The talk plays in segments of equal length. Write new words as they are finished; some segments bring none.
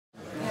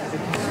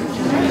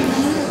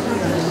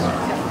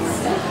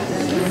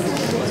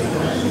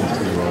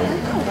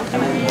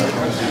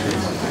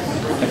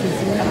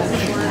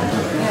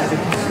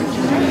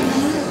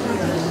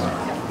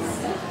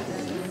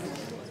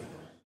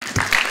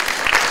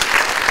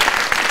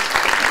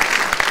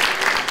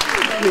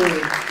Thank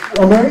you.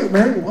 Well,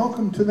 Mary,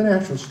 welcome to the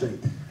natural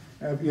state.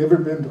 Have you ever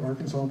been to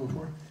Arkansas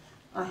before?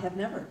 I have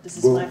never. This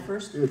is Well, my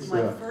first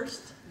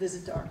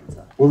visit to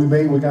Arkansas. Well,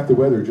 we got the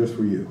weather just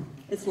for you.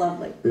 It's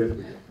lovely.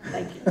 It,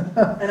 Thank you.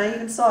 And I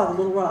even saw the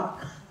little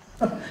rock.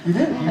 you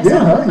did, I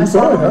huh?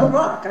 saw the it, little huh?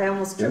 rock. I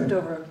almost tripped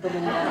over the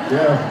little rock.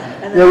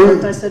 Yeah. And then I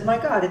looked, I said, my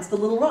God, it's the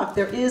little rock.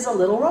 There is a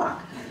little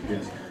rock.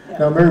 Yes. Yeah.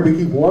 Now, Mary, we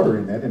keep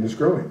watering that, and it's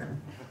growing.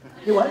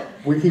 You what?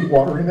 We keep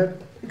watering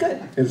it, Good.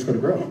 and it's going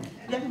to grow.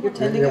 Yeah, you're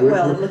tending Yeah, it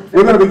well.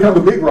 We're going to become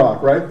the big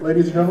rock, right,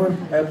 ladies and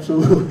gentlemen?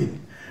 Absolutely.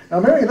 Now,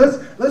 Mary,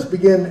 let's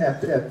begin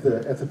at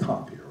the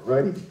top here,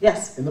 right?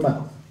 Yes. In the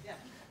mouth. Yeah.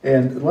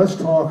 And let's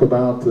talk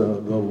about the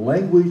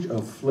language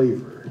of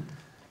flavor.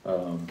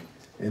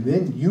 And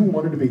then you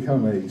wanted to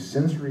become a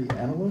sensory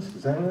analyst,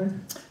 is that right?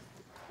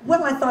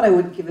 Well, I thought I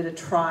would give it a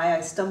try.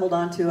 I stumbled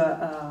onto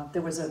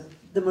the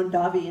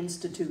Mondavi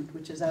Institute,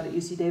 which is out at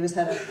UC Davis,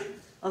 had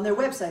on their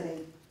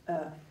website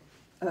a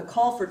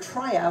call for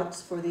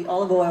tryouts for the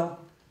olive oil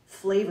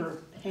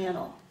flavor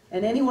panel.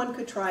 And anyone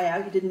could try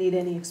out. You didn't need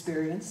any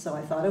experience, so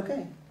I thought,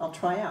 okay, I'll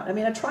try out. I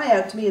mean, a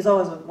tryout to me is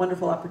always a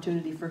wonderful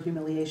opportunity for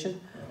humiliation,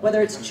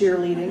 whether it's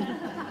cheerleading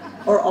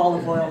or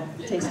olive oil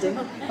tasting.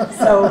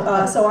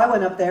 So I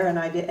went up there and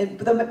I did.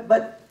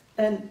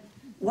 And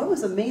what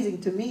was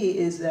amazing to me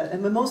is that,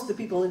 and most of the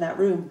people in that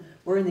room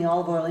were in the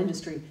olive oil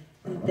industry,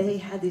 and they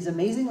had these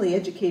amazingly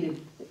educated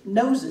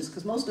noses,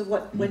 because most of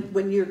what,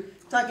 when you're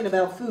talking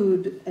about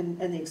food and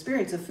the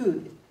experience of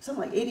food,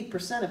 something like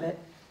 80% of it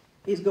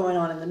is going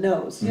on in the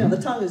nose. You know,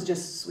 the tongue is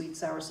just sweet,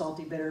 sour,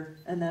 salty, bitter,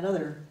 and that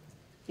other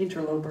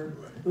interloper,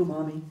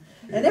 umami.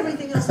 And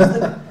everything else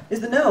is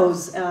the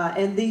nose.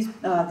 And these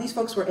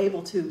folks were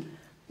able to,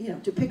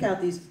 to pick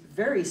out these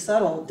very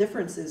subtle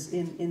differences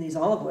in these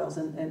olive oils.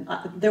 And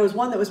there was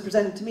one that was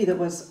presented to me that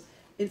was,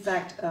 in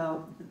fact,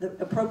 the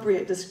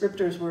appropriate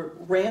descriptors were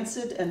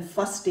rancid and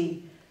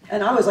fusty.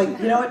 And I was like,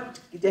 you know what,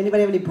 did anybody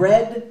have any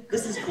bread?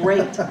 This is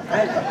great. So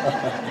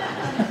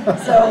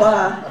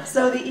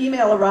the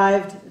email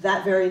arrived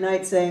that very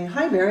night saying,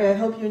 hi Mary, I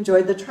hope you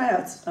enjoyed the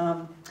tryouts.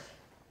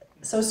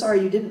 So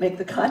sorry you didn't make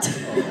the cut.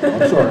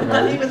 I'm sorry,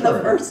 Not even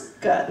the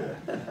first cut.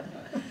 Yeah.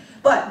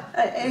 But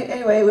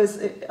anyway, it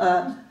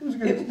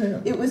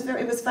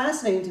was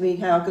fascinating to me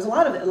how, because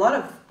one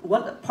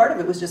part of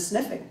it was just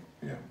sniffing.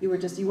 Yeah. You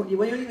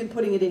weren't even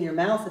putting it in your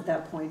mouth at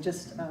that point,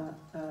 just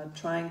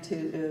trying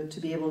to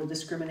be able to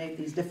discriminate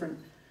these different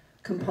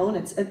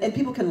components. And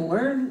people can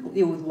learn,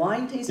 with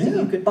wine tasting.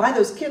 Yeah. You could buy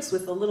those kits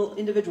with the little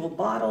individual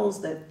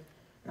bottles that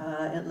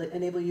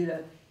enable you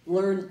to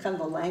learn kind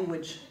of the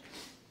language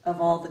of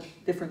all the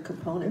different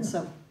components.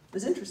 Yeah. So it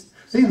was interesting.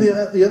 See,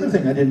 the other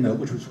thing I didn't know,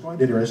 which was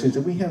quite interesting, is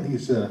that we have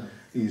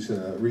these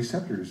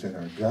receptors in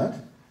our gut,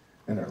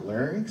 and our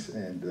larynx,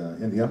 and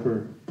in the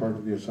upper part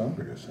of the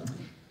esophagus. Huh?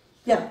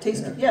 Yeah,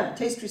 taste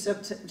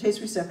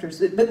receptors,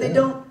 but they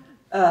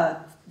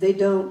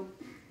don't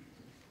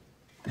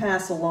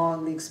pass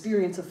along the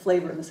experience of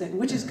flavor in the same,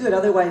 which is good.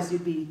 Otherwise,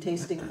 you'd be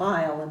tasting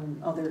bile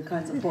and other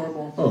kinds of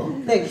horrible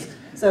things.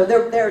 So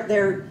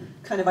they're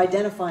kind of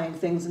identifying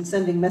things and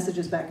sending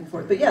messages back and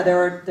forth. But yeah,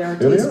 there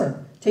are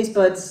taste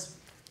buds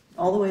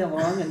all the way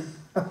along. And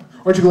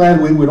aren't you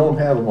glad we don't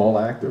have them all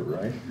active,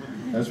 right?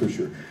 That's for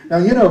sure. Now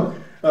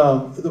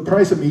the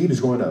price of meat is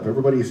going up.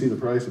 Everybody, you see the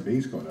price of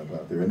meat's going up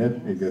out there, and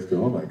then you just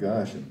go, oh my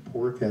gosh, and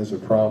pork has a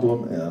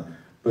problem.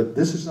 But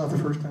this is not the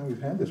first time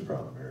we've had this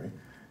problem, Mary.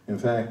 In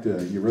fact,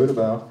 you wrote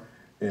about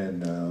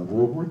in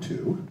World War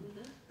II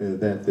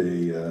that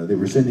they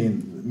were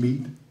sending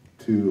meat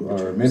to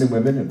our men and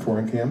women in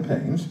foreign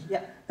campaigns,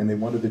 and they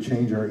wanted to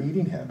change our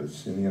eating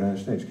habits in the United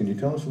States. Can you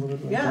tell us a little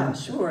bit about that? Yeah,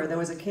 sure. There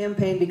was a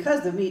campaign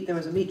because there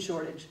was a meat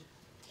shortage.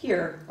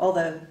 Here, all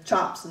the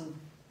chops and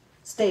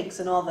steaks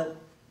and all the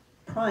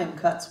prime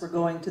cuts were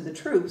going to the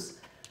troops,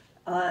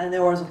 and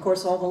there was, of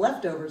course, all the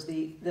leftovers,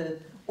 the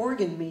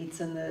organ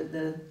meats and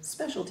the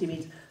specialty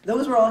meats.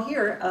 Those were all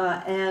here,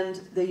 and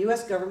the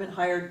U.S. government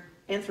hired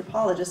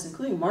anthropologists,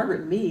 including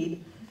Margaret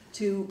Mead,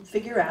 to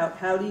figure out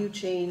how do you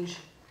change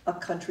a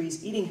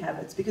country's eating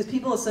habits, because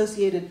people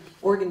associated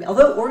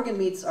although organ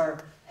meats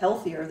are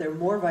healthier, they're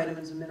more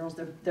vitamins and minerals,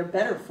 they're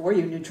better for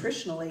you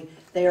nutritionally,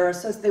 they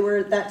were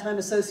at that time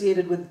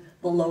associated with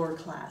the lower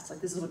class, like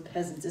this is what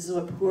peasants, this is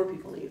what poor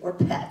people eat, or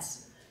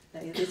pets.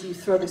 Now, you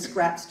throw the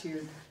scraps to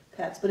your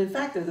pets, but in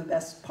fact they're the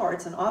best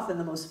parts and often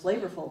the most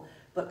flavorful,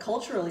 but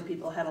culturally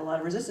people had a lot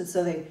of resistance,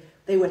 so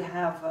they would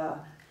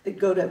have, they'd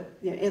go to,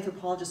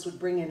 anthropologists would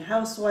bring in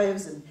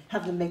housewives and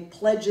have them make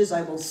pledges,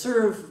 I will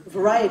serve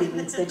variety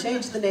meats. They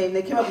changed the name,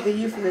 they came up with the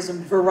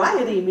euphemism,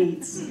 variety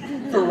meats,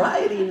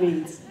 variety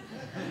meats.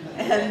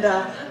 And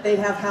they'd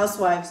have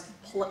housewives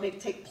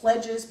take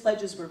pledges.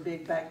 Pledges were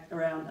big back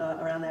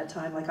around that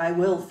time. Like, I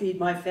will feed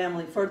my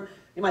family for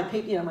my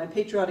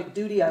patriotic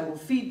duty. I will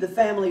feed the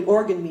family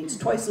organ meats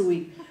twice a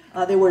week.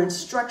 There were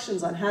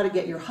instructions on how to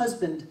get your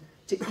husband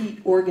to eat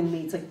organ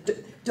meats.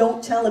 Like,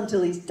 don't tell him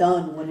till he's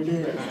done what it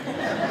is.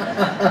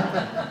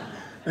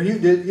 And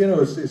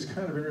it's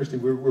kind of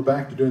interesting. We're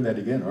back to doing that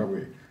again, aren't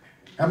we?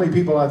 How many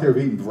people out there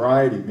have eaten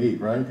variety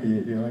meat, right?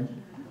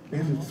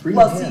 Three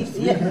Well, hands, see,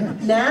 three yeah,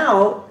 hands.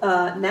 now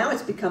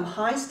it's become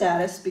high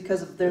status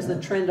because there's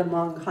a trend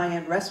among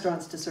high-end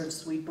restaurants to serve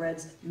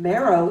sweetbreads.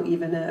 Marrow,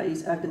 even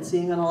I've been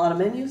seeing on a lot of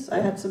menus. I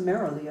had some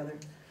marrow the other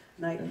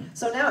night.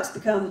 So now it's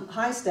become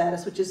high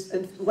status, which is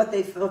what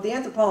the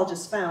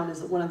anthropologists found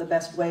is that one of the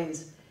best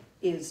ways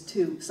is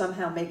to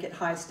somehow make it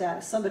high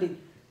status. Somebody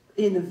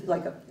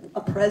like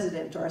a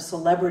president or a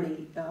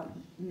celebrity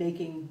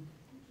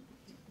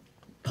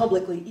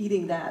publicly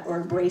eating that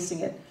or embracing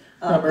it.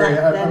 Now, Mary,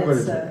 I'm going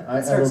to tell you,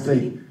 I don't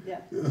think, yeah.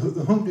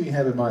 whom do you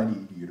have in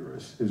mind eat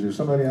uterus? Is there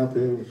somebody out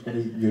there who's going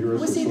to eat uterus?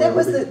 Well, see, that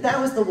was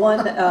the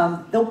one,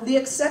 the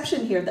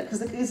exception here,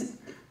 because if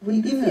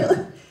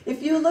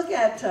you look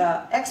at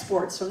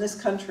exports from this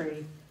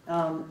country,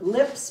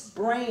 lips,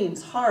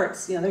 brains,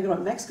 hearts, they're going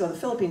to Mexico, the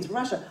Philippines,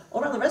 Russia,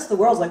 all around the rest of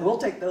the world's like, we'll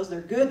take those, they're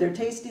good, they're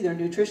tasty, they're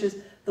nutritious.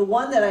 The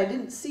one that I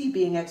didn't see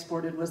being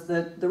exported was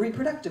the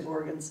reproductive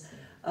organs,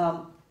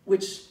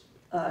 which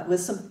with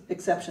some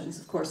exceptions,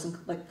 of course,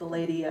 like the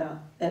lady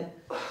at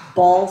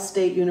Ball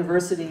State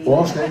University,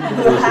 who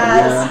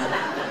has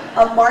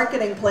a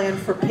marketing plan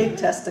for pig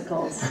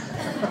testicles.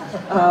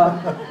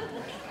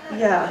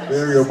 Yeah.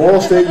 There you go, Ball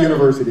State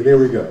University, there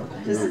we go.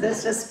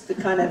 That's just the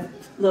kind of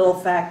little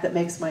fact that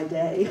makes my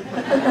day.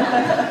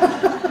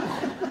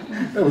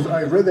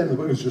 I read that in the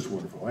book, it was just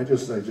wonderful. I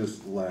just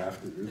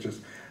laughed. It was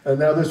just,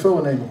 now this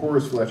fellow named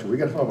Horace Fletcher, we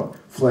got to talk about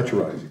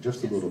Fletcherizing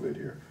just a little bit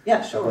here.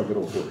 Yeah, sure. How about good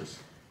old Horace?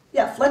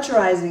 Yeah,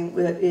 Fletcherizing,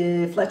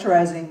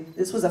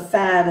 this was a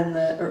fad in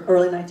the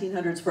early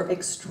 1900s for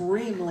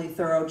extremely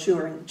thorough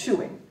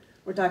chewing.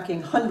 We're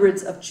talking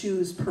hundreds of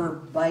chews per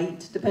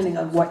bite, depending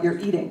on what you're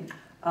eating.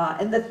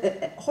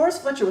 Horace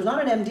Fletcher was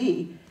not an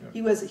MD.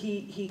 But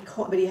he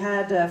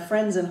had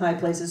friends in high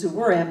places who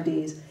were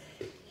MDs.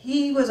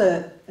 He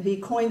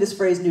coined this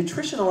phrase,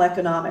 nutritional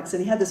economics,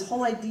 and he had this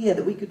whole idea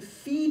that we could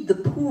feed the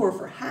poor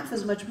for half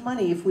as much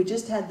money if we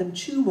just had them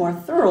chew more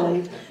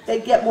thoroughly.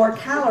 They'd get more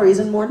calories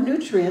and more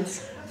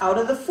nutrients out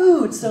of the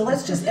food. So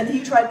and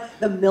he tried,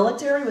 the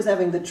military was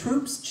having the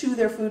troops chew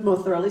their food more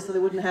thoroughly so they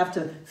wouldn't have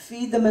to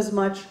feed them as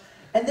much.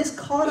 And this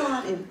caught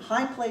on in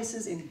high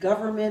places, in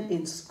government,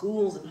 in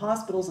schools, in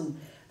hospitals, and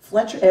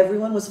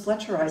everyone was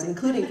Fletcherizing,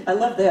 including, I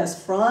love this,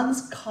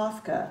 Franz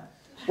Kafka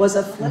was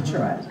a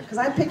Fletcherizer. Because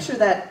I picture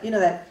that,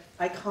 that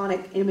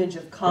iconic image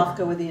of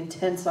Kafka with the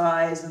intense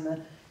eyes,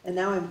 and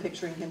now I'm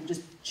picturing him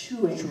just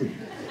chewing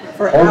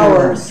for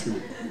hours.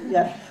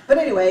 Yeah. But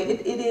anyway,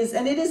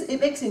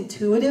 it makes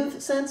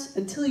intuitive sense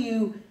until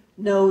you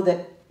know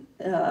that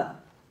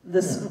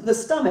the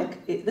stomach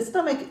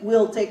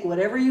will take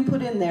whatever you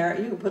put in there.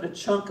 You can put a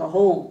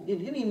whole, you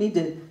don't even need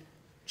to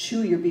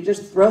chew you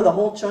just throw the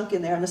whole chunk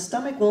in there, and the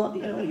stomach will,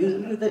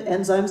 use the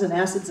enzymes and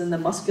acids and the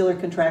muscular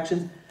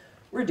contractions,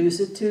 reduce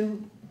it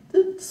to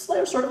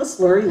sort of a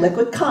slurry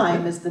liquid.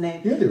 Chyme is the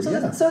name.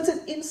 So it's an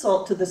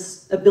insult to the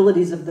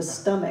abilities of the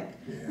stomach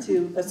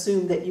to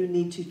assume that you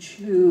need to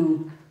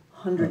chew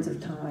hundreds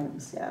of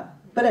times. Yeah.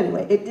 But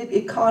anyway,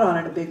 it caught on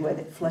in a big way,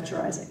 that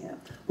Fletcherizing. Yeah.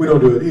 We don't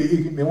do it.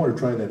 You may want to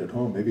try that at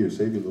home. Maybe it'll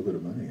save you a little bit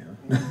of money, huh?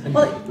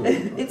 Well,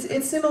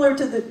 it's similar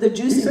to the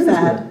juicing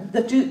fad.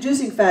 The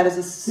juicing fad is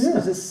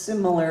a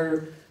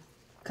similar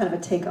kind of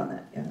a take on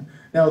that. Yeah.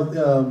 Now,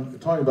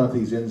 talking about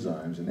these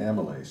enzymes and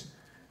amylase,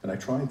 and I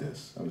tried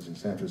this. I was in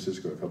San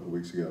Francisco a couple of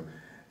weeks ago,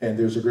 and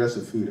there's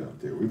aggressive food out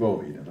there. We've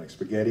all eaten it, like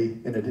spaghetti,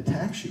 and it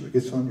attacks you. It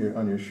gets on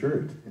your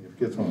shirt, and if it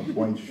gets on a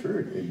white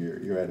shirt, and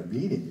you're at a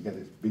meeting, you got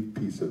this big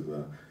piece of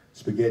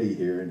spaghetti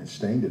here, and it's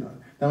stained it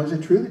on. Now, is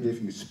it true that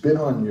if you spit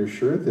on your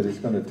shirt, that it's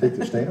going to take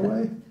the stain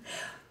away?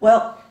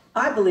 Well,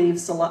 I believe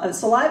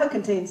saliva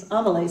contains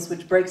amylase,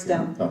 which breaks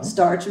down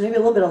starch, and maybe a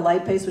little bit of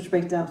lipase, which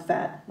breaks down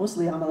fat,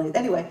 mostly amylase.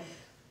 Anyway,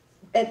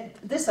 and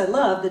this I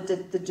love,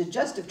 that the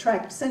digestive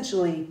tract,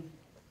 essentially,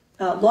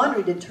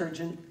 laundry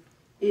detergent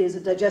is a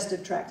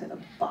digestive tract in a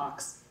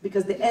box,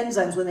 because the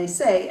enzymes, when they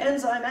say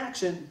enzyme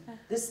action,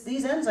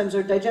 these enzymes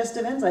are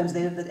digestive enzymes.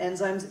 They have the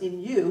enzymes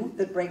in you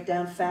that break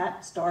down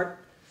fat,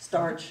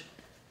 starch,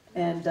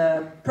 and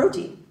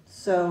protein.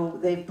 So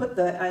they put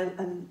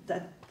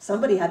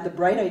somebody had the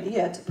bright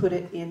idea to put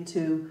it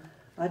into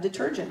a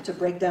detergent to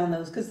break down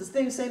those, because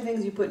the same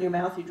things you put in your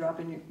mouth, you drop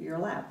in your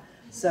lap.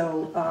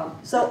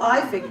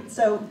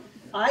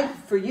 I,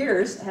 for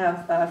years,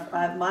 have,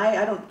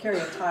 I don't carry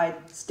a Tide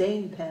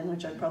stain pen,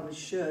 which I probably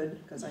should,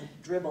 because I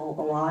dribble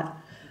a lot,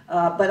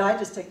 but I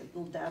just take a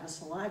little dab of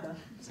saliva.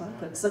 So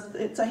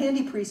it's a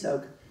handy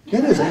pre-soak.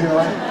 It is,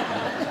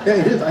 yeah,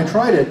 it is. I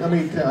tried it.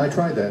 I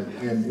tried that,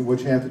 and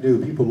what you have to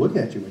do, people look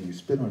at you when you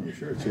spit on your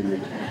shirt, so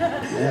you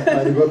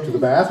either go up to the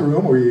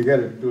bathroom, or you got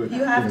to do it.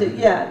 You have to,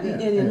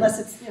 unless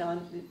it's,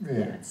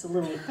 it's a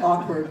little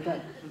awkward,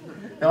 but.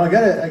 Now,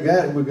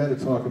 we've got to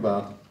talk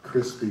about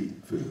crispy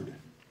food.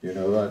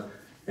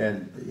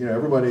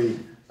 Everybody,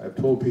 I've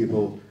told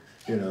people,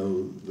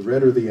 the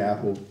redder the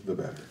apple, the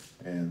better.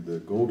 And the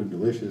Golden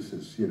Delicious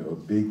is, a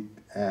big,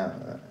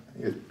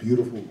 it's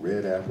beautiful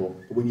red apple.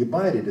 But when you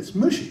bite it, it's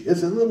mushy.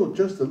 It's just a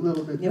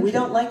little bit mushy. Yeah, we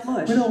don't like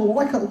mush.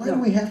 Why do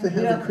we have to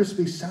have the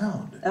crispy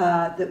sound?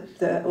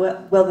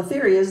 The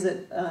theory is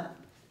that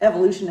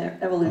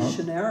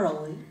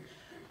evolutionarily.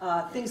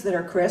 Things that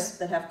are crisp,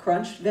 that have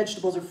crunch,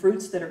 vegetables or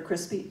fruits that are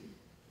crispy,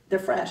 they're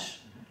fresh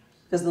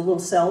because the little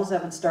cells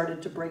haven't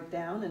started to break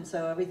down, and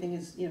so everything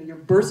is, you're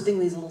bursting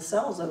these little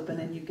cells open,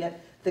 and you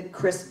get the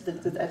crisp,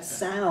 that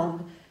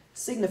sound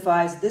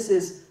signifies this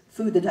is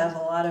food that has a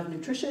lot of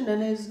nutrition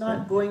and is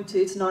not going to,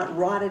 it's not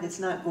rotted, it's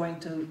not going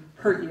to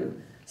hurt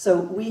you. So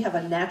we have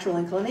a natural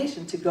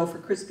inclination to go for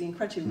crispy and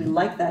crunchy. We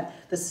like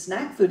that. The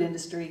snack food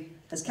industry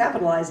has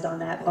capitalized on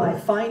that by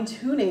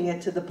fine-tuning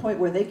it to the point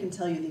where they can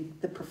tell you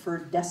the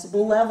preferred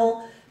decibel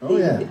level.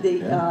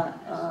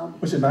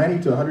 Was it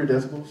 90 to 100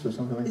 decibels or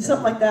something like that?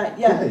 Something like that,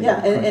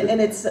 yeah. And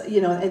it's,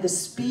 and the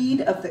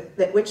speed of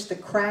at which the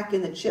crack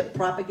in the chip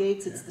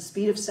propagates, it's the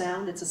speed of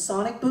sound, it's a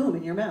sonic boom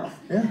in your mouth.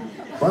 Yeah,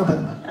 love it.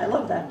 I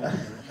love that.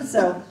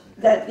 So,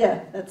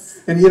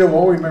 that's... And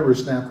all we remember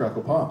is Snap,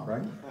 Crackle, Pop,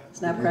 right?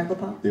 Snap, Crackle,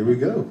 Pop. There we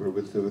go,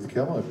 with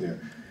Kellogg there.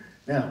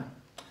 Now,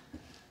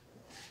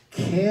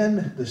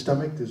 can the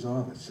stomach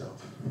dissolve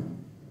itself?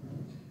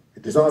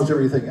 It dissolves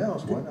everything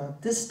else, why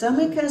not? The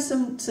stomach has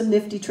some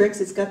nifty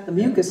tricks. It's got the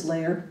mucus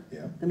layer,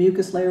 the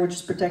mucus layer which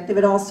is protective.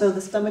 It also,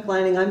 the stomach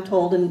lining, I'm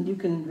told, and you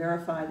can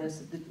verify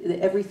this,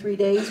 every 3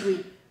 days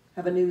we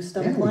have a new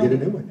stomach lining. We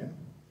get a new one,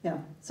 Yeah,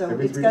 so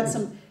it's got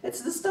some, the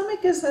stomach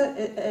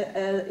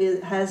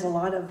it has a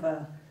lot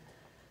of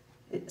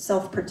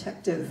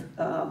self-protective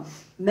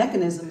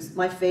mechanisms.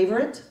 My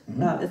favorite,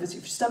 if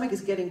your stomach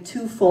is getting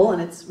too full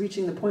and it's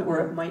reaching the point where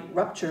it might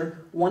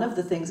rupture, one of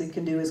the things it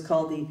can do is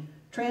called the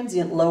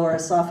transient lower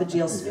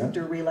esophageal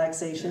sphincter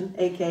relaxation,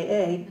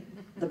 aka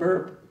the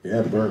burp. Yeah,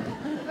 the burp.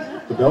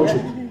 The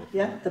belching.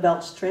 Yeah, the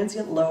belch.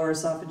 Transient lower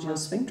esophageal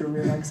sphincter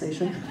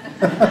relaxation.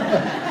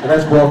 And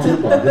that's brought to you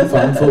by the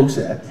fine folks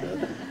at.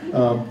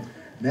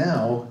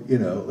 Now,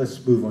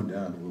 let's move on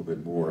down a little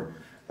bit more.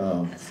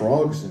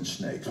 Frogs and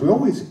snakes. We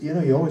always,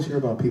 you always hear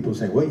about people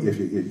saying, "Wait,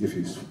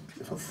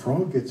 if a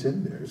frog gets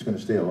in there, it's going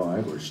to stay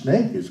alive," or a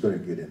snake is going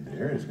to get in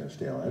there, it's going to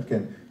stay alive.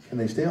 Can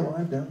they stay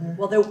alive down there?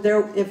 Well,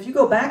 if you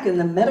go back in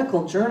the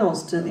medical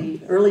journals to the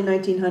early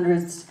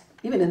 1900s,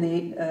 even in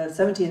the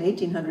 17 and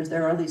 1800s,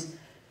 there are these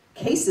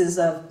cases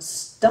of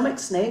stomach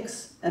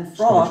snakes and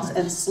frogs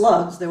and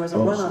slugs. There was a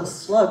run on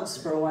slugs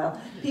for a while.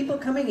 People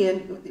coming in,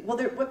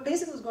 what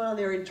basically was going on,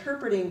 they're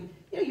interpreting,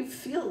 you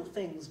feel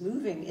things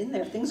moving in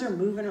there. Things are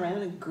moving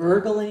around and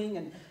gurgling,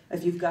 and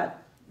if you've got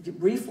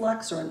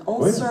reflux or an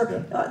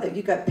ulcer,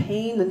 you've got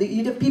pain, and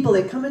you have people,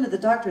 they come into the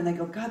doctor and they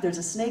go, "God, there's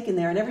a snake in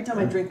there, and every time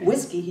I drink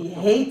whiskey, he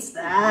hates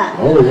that."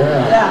 Oh,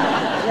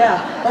 yeah.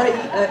 Yeah. But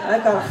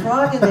I've got a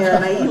frog in there,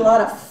 and I eat a lot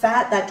of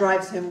fat, that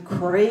drives him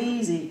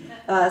crazy.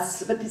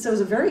 So it was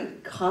a very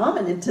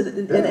common,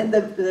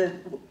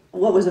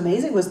 what was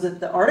amazing was that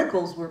the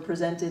articles were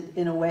presented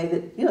in a way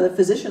that, the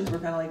physicians were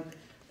kind of like,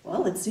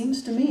 "Well, it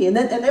seems to me." And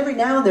every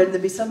now and then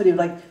there'd be somebody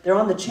they're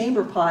on the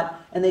chamber pot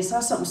and they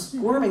saw something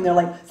squirming. They're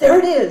like, "There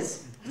it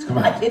is!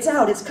 It's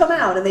out! It's come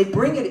out!" And they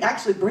bring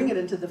it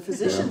into the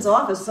physician's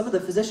office. Some of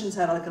the physicians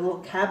had a little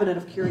cabinet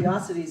of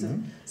curiosities of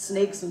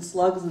snakes and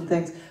slugs and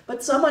things.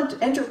 But some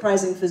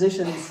enterprising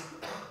physicians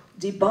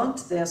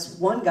debunked this.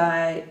 One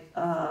guy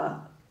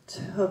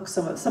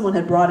someone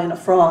had brought in a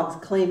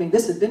frog, claiming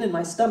this had been in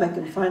my stomach,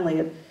 and finally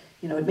it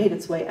made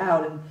its way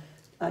out.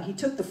 And he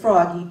took the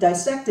frog, he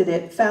dissected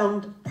it,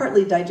 found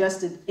partly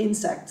digested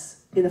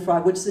insects in the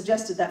frog, which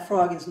suggested that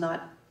frog is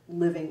not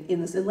living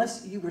in this,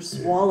 unless you were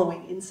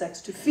swallowing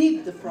insects to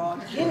feed the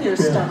frog in your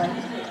stomach,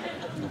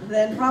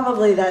 then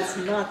probably that's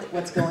not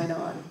what's going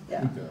on.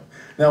 Yeah.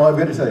 Now I'm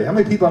going to tell you, how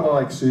many people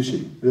like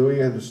sushi? Do we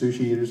have the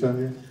sushi eaters on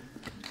here?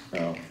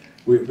 No.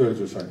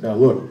 Now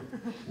look,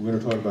 we're going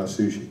to talk about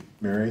sushi.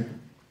 Mary?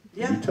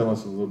 Can you tell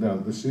us a little? Now,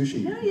 the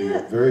sushi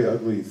is a very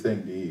ugly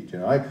thing to eat.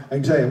 I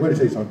can tell you, I'm going to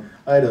tell you something.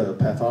 I had a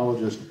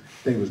pathologist,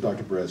 I think it was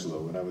Dr.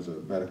 Breslow, when I was a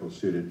medical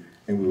student,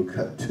 and we would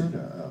cut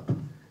tuna up,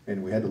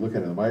 and we had to look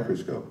at it in a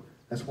microscope.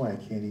 That's why I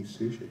can't eat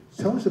sushi.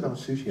 Tell us about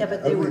sushi. Yeah,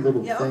 but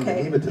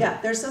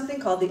there's something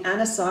called the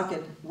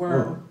anisakid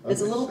worm.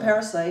 It's a little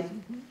parasite.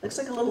 Looks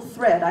like a little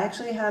thread. I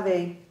actually have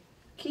a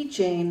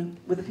keychain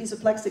with a piece of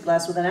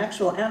plexiglass with an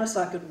actual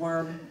anisakid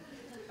worm.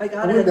 I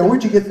got it. Now,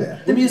 where'd you get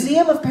that? The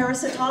Museum of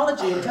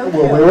Parasitology in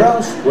Tokyo. Well, where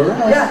else? Where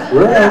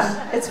else?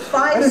 It's 5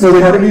 I didn't know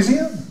they had a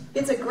museum.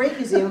 It's a great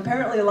museum.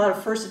 Apparently, a lot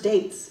of first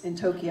dates in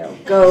Tokyo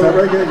go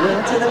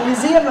to the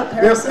Museum of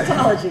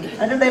Parasitology.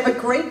 I know they have a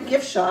great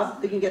gift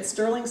shop. You can get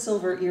sterling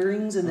silver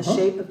earrings in the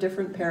shape of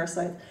different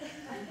parasites.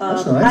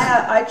 That's nice.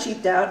 I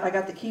cheaped out. I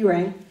got the key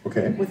ring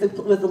with the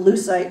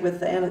lucite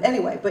with the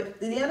anyway. But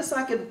the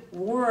anisakid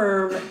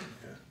worm,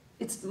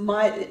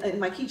 my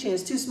keychain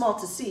is too small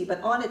to see,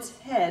 but on its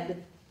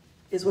head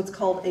is what's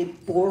called a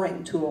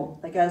boring tool,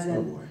 like as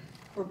in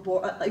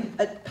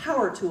a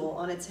power tool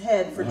on its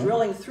head for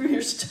drilling through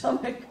your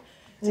stomach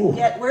to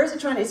get, where is it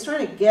trying to, it's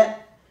trying to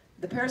get,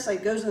 the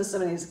parasite goes in the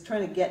stomach and it's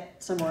trying to get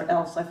somewhere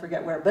else, I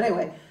forget where. But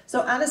anyway,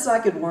 so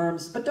anisakid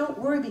worms, but don't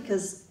worry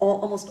because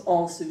almost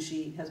all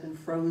sushi has been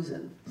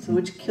frozen, so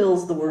which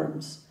kills the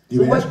worms. Do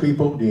you ask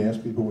people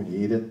when you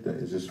eat it,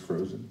 is this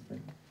frozen?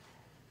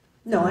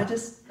 No, I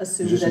just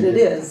assume that it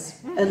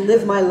is and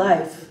live my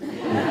life.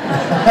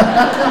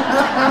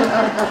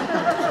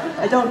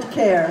 I don't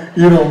care.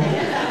 You don't.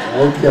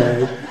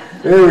 Okay.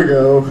 There we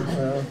go.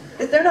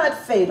 They're not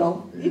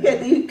fatal.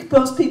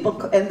 Most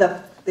people end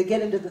up, they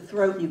get into the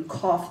throat, you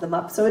cough them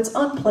up. So it's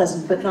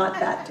unpleasant, but not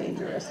that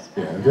dangerous.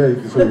 Yeah,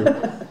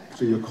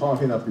 so you're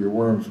coughing up your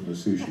worms from the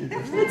sushi.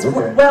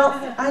 Okay. Well,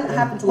 I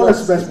happen to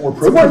love... That's more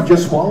protein.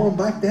 Just swallow them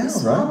back down, right?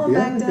 Swallow them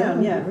back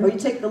down, yeah. Or you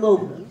take the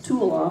little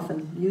tool off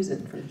and use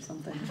it for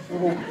something.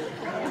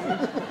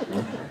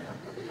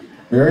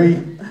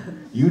 Mary,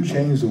 you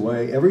change the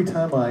way. Every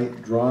time I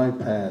drive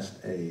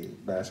past a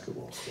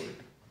basketball court,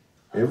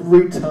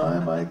 every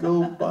time I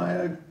go by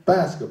a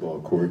basketball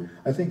court,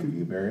 I think of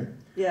you, Mary.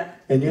 Yeah.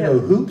 And you know,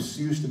 hoops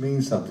used to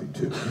mean something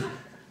to me,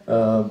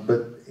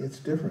 but it's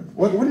different.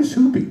 What is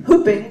hooping?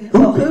 Hooping.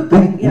 Well,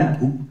 hooping, yeah.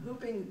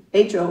 Hooping,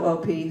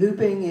 H-O-O-P.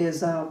 Hooping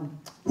is,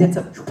 it's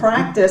a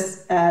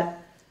practice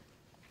at,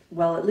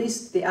 well, at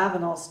least the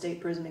Avenal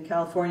State Prison in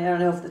California. I don't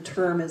know if the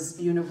term is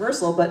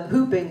universal, but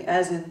hooping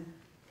as in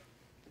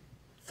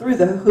through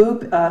the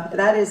hoop,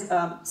 that is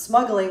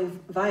smuggling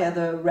via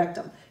the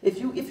rectum. If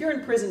you're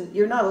in prison,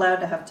 you're not allowed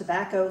to have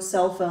tobacco,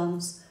 cell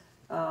phones,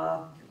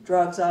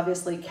 drugs,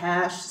 obviously,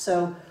 cash.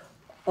 So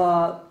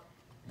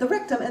the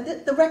rectum, and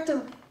the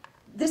rectum,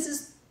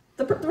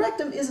 the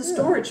rectum is a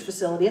storage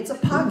facility. It's a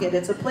pocket.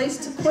 It's a place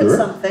to put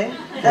something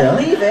and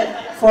leave it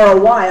for a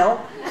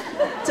while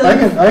till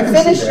you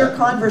finish your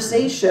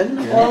conversation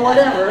or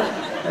whatever.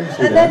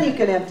 And then you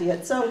can empty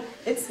it. So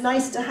it's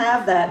nice to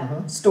have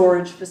that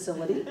storage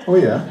facility. Oh,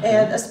 yeah.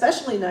 And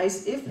especially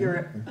nice if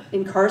you're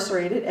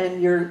incarcerated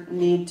and you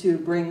need to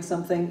bring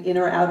something in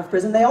or out of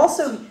prison. They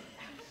also,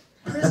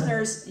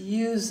 prisoners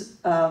use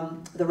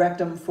the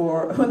rectum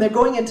for, when they're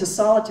going into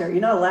solitary,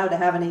 you're not allowed to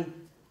have any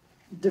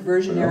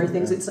diversionary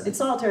things. It's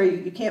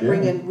solitary, you can't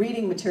bring in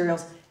reading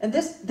materials. And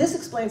this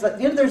explains, like,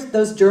 you know, there's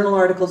those journal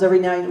articles every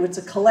night, it's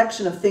a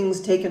collection of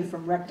things taken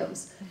from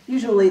rectums.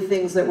 Usually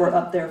things that were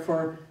up there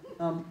for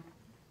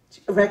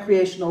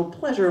recreational,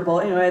 pleasurable,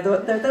 anyway,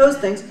 those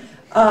things.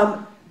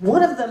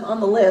 One of them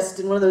on the list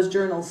in one of those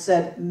journals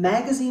said,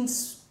 magazine,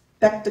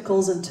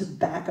 spectacles, and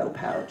tobacco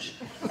pouch.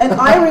 And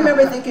I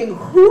remember thinking,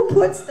 who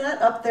puts that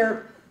up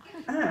their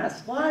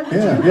ass? Why would you?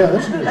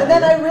 That's good. And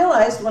then I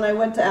realized when I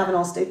went to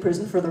Avenal State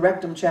Prison for the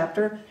rectum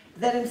chapter,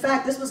 that in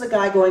fact this was a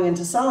guy going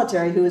into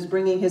solitary who was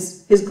bringing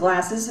his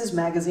glasses, his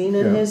magazine,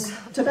 and his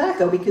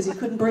tobacco, because he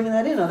couldn't bring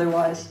that in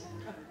otherwise.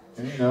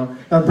 You know,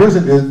 now in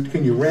prison,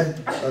 can you rent,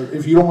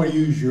 if you don't want to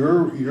use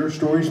your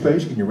storage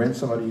space, can you rent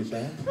somebody's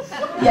out?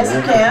 Yes,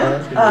 you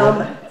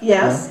can.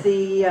 Yes,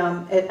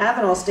 at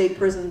Avenal State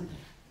Prison,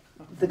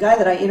 the guy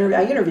that I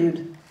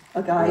interviewed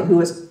a guy who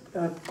was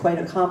quite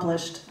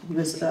accomplished. He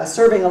was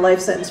serving a life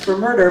sentence for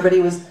murder, but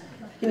he was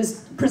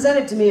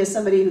presented to me as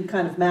somebody who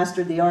kind of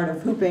mastered the art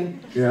of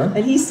hooping. Yeah.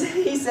 And he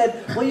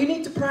said, well, you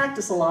need to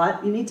practice a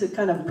lot. You need to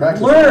kind of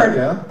learn.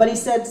 Yeah. But he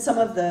said some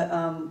of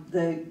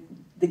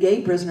the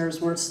gay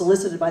prisoners were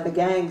solicited by the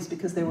gangs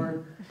because they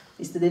were,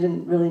 he said they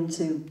didn't really need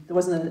to, there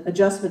wasn't an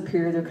adjustment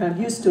period, they're kind of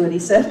used to it. He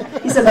said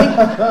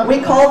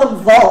we call them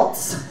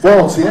vaults.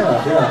 Vaults,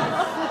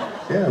 yeah.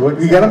 Yeah, well,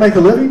 you got to make a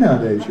living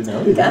nowadays, you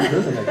know.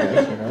 Prison, I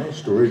guess, you know,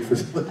 storage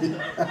facility.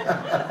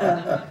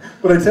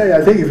 But I tell you,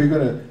 I think if you're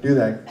going to do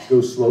that,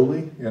 go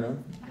slowly, you know,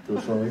 go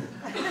slowly.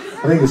 I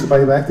think there's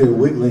somebody back there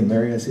wiggling,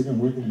 Mary. I see them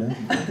wiggling back.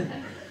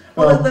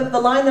 Well, the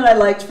line that I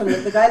liked from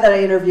the guy that I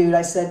interviewed,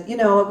 I said,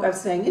 I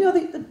was saying,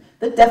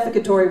 the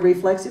defecatory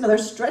reflex,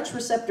 there's stretch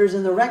receptors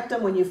in the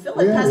rectum. When you fill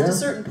it past a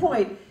certain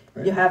point,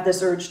 you have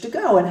this urge to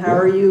go. And how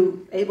are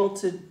you able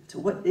to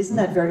what, isn't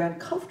that very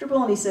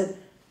uncomfortable? And he said,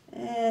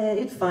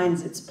 it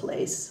finds its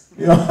place.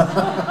 Now,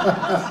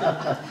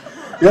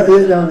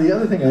 the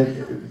other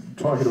thing,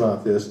 talking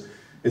about this,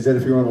 is that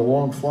if you're on a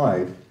long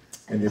flight,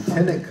 and the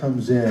attendant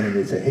comes in and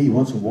they say, hey, you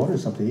want some water or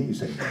something to eat? You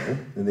say no.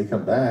 Then they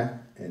come back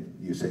and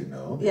you say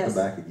no. They come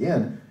back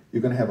again.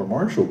 You're going to have a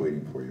marshal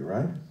waiting for you,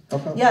 right?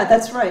 Yeah,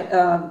 that's right.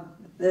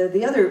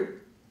 The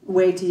other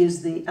way to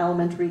use the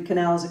alimentary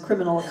canal as a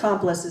criminal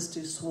accomplice is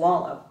to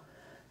swallow.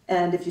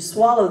 And if you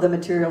swallow the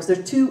materials, there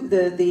are two,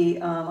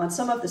 on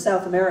some of the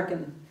South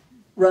American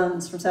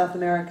runs from South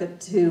America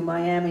to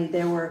Miami,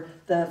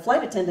 the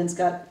flight attendants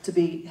got to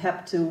be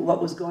hep to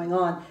what was going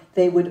on.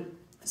 They would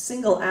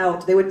single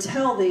out, they would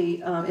tell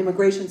the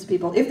immigrations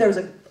people if there was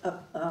a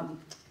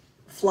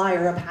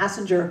flyer, a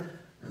passenger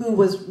who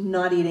was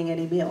not eating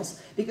any meals.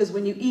 Because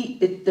when you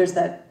eat, there's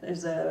the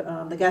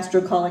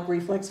gastrocolic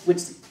reflex,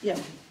 which,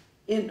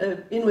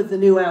 in with the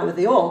new, out with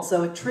the old,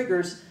 so it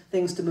triggers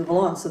things to move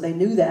along. So they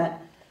knew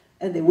that,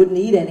 and they wouldn't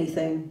eat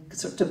anything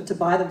to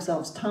buy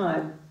themselves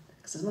time,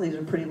 because some of these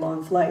are pretty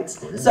long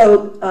flights. Oh, yeah.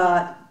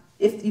 So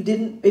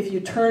if you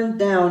turned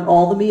down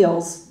all the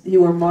meals,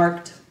 you were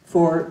marked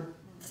for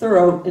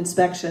thorough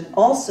inspection.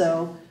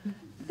 Also,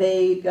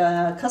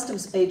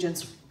 customs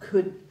agents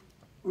could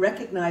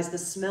recognize the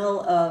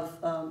smell of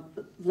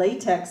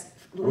latex.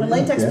 When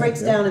latex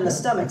breaks down in the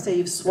stomach, say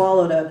you've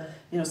swallowed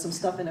some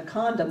stuff in a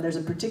condom, there's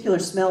a particular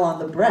smell on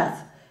the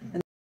breath,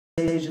 and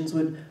the agents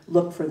would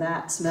look for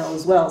that smell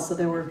as well. So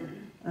there were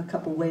a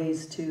couple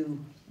ways to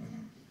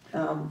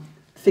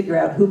figure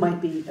out who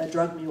might be a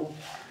drug mule.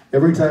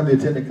 Every time the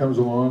attendant comes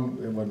along,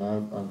 and when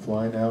I'm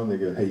flying now, and they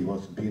go, hey, you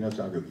want some peanuts?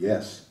 I'll go,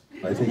 yes.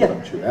 I think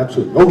I'm sure,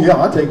 absolutely. Oh yeah,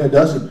 I'll take a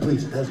dozen,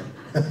 please, a dozen.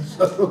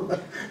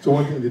 So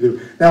one thing to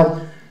do.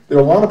 Now, there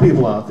are a lot of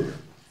people out there,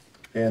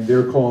 and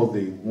they're called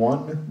the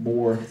one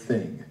more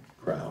thing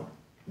crowd.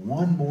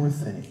 One more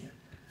thing.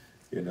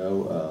 You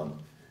know,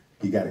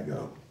 you got to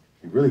go.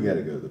 You really got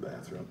to go to the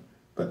bathroom.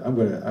 But I'm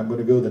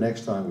gonna go the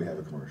next time we have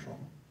a commercial.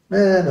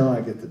 No,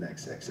 I get the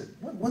next exit.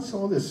 What's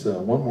all this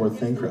one more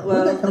thing crowd?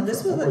 Well,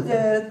 this was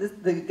a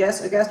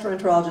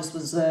gastroenterologist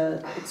was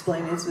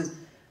explaining. This was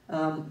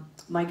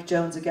Mike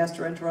Jones, a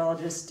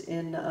gastroenterologist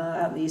in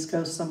out in the East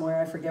Coast somewhere.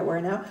 I forget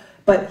where now,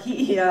 but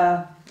he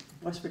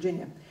West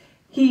Virginia.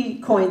 He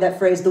coined that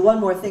phrase, the one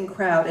more thing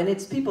crowd, and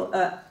it's people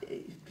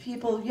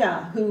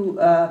who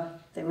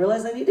they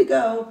realize they need to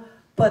go,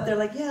 but they're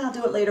like, yeah, I'll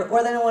do it later,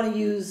 or they don't want to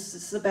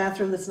use the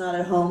bathroom that's not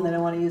at home, they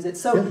don't want to use it.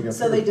 So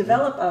they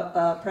develop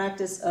a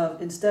practice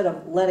of, instead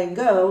of letting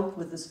go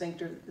with the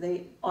sphincter,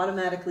 they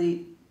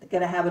automatically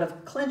get a habit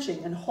of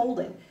clenching and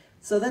holding.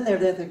 So then they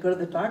go to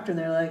the doctor and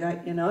they're like,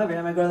 every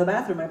time I go to the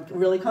bathroom, I'm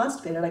really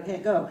constipated, I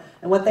can't go.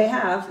 And what they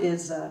have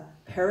is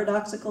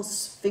paradoxical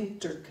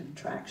sphincter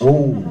contraction.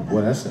 Oh,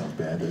 well, that sounds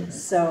bad, doesn't it?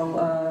 So,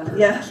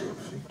 yeah.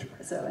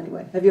 So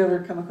anyway, have you ever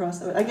come across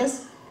that? I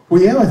guess.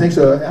 Well, yeah, I think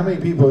so. How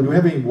many people, do we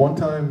have any one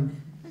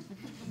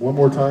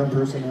more time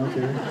person out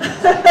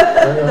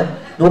there?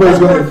 Nobody's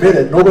going to admit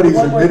it. Nobody's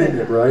admitting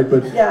it, right?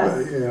 But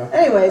yeah.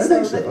 Anyway,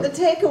 so the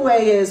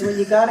takeaway is when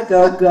you got to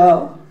go,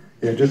 go.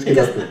 Yeah, just get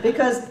up there.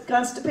 Because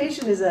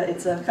constipation is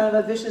it's a kind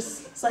of a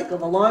vicious cycle.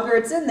 The longer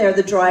it's in there,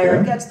 the drier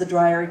it gets. The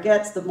drier it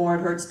gets, the more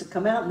it hurts to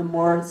come out, and the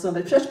more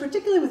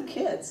particularly with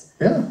kids.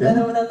 Yeah. And then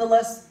the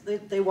less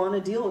they want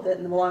to deal with it,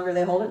 and the longer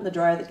they hold it, and the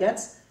drier it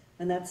gets,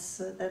 and that's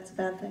a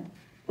bad thing.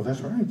 Well,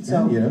 that's right.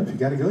 So, if you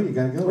got to go, you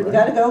got to go. When you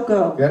got to go,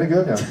 go. Got to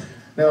go now.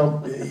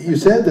 Now, you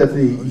said that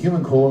the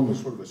human colon was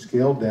sort of a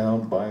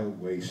scaled-down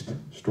bio-waste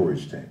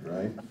storage tank,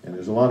 right? And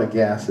there's a lot of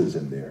gases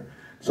in there.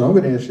 So I'm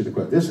going to ask you the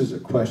question. This is a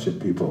question,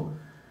 people.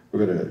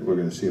 We're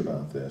going to see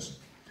about this.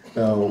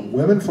 Now,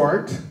 women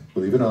fart.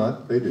 Believe it or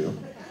not, they do.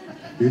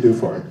 You do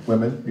fart.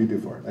 Women, you do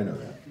fart. I know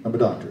that. I'm a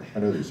doctor. I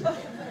know these things.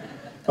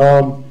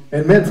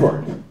 And men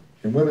fart.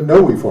 And women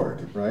know we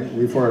fart, right?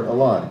 We fart a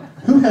lot.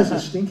 Who has the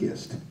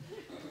stinkiest?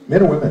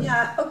 Men or women?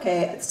 Yeah,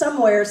 okay.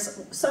 Somewhere,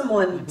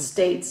 someone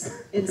states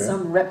in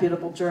some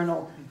reputable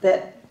journal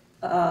that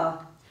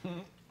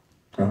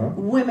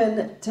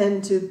women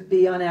tend to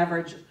be, on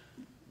average,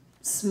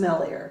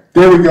 smellier.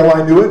 There we go.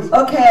 I knew it.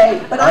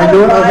 Okay, but I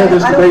knew it. I've had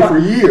this debate for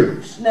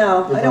years.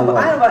 No, I don't.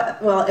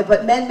 Well,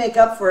 but men make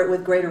up for it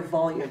with greater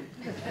volume.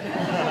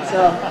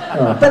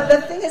 So, but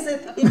the thing is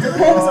that it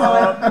depends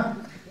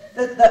on.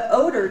 The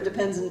odor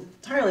depends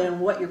entirely on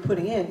what you're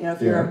putting in. You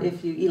know,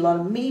 if you eat a lot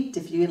of meat,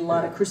 if you eat a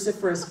lot of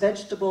cruciferous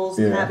vegetables,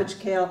 cabbage,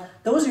 kale,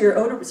 those are your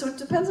odor. So it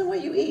depends on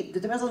what you eat.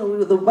 It depends on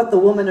what the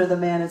woman or the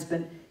man has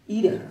been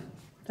eating.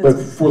 But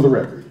for the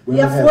record, for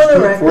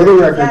the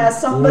record, yeah,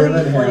 somebody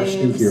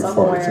claims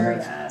somewhere.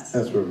 Yes,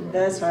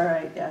 that's all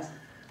right. Yes.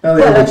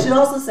 But I should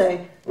also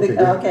say,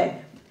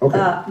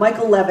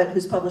 Michael Levitt,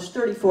 who's published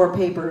 34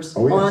 papers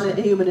on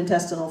human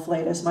intestinal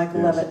flatus.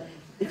 Michael Levitt.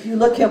 If you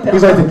look him up,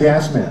 he's like the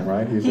gas man,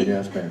 right? He's the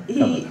gas man.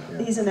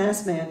 He's an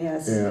ass man,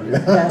 yes.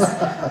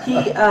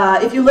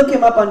 Yes. If you look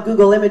him up on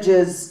Google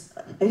Images,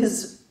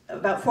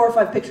 about 4 or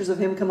 5 pictures of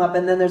him come up,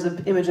 and then there's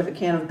an image of a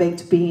can of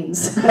baked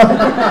beans.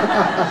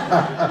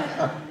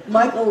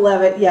 Michael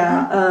Levitt,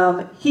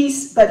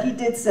 but he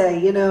did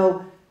say, in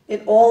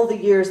all the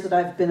years that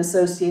I've been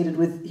associated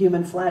with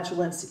human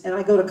flatulence, and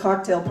I go to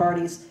cocktail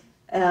parties,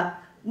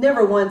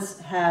 never once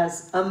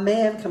has a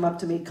man come up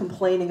to me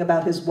complaining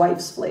about his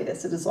wife's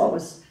flatus. It is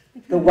always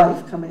the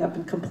wife coming up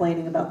and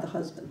complaining about the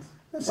husband's.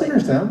 That's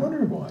interesting. I'm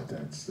wondering why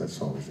that's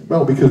always.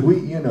 Well, because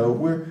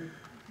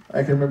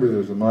I can remember there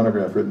was a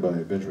monograph written by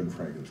Benjamin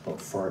Franklin. It was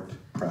called "Fart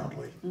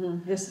Proudly."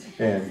 Yes.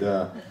 And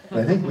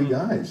I think we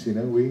guys,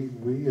 we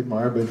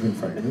admire Benjamin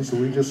Franklin, so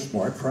we just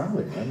fart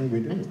proudly. I mean,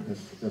 we do.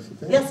 That's the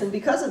thing. Yes, and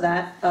because of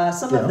that,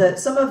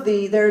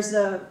 there's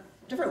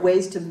different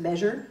ways to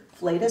measure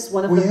flatus,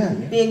 one of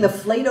them being the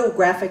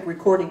flatographic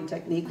recording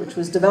technique, which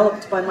was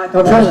developed by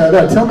Michael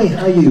Roach. Tell me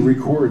how you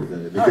record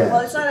the gas.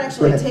 Well, it's not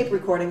actually tape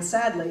recording,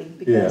 sadly,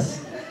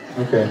 because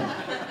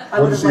I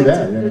would have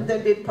liked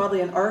there'd be probably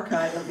an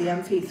archive of the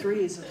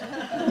MP3s.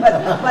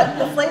 But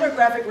the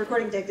flatographic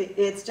recording technique,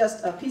 it's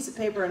just a piece of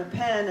paper and a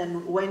pen,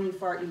 and when you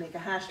fart, you make a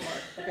hash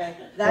mark, okay?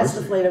 That's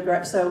the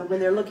flatograph. So when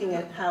they're looking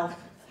at how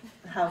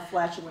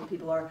flatulent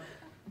people are.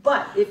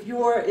 But if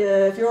you're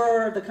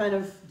the kind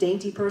of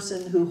dainty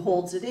person who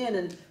holds it in,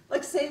 and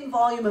like same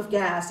volume of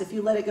gas, if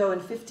you let it go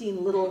in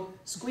 15 little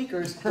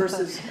squeakers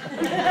versus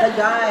the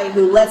guy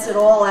who lets it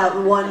all out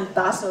in one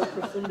basso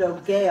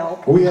profundo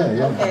gale,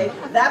 okay,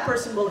 that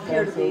person will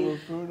appear to be,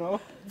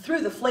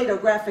 through the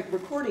flatographic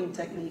recording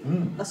technique,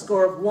 a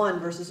score of 1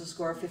 versus a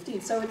score of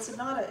 15. So it's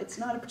not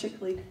a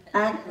particularly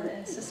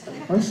accurate system.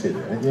 I see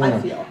that. Yeah.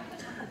 I feel.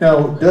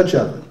 Now, Dutch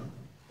oven.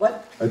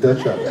 What? A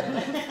Dutch oven.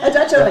 A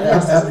Dutch oven,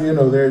 yes. You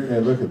know,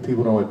 look at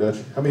people know what Dutch.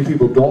 How many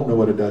people don't know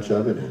what a Dutch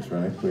oven is,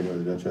 right? We know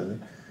the Dutch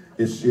oven.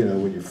 It's, you know,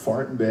 when you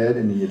fart in bed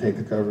and then you take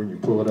the cover and you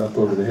pull it up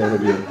over the head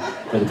of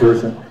the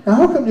person. Now,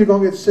 how come you're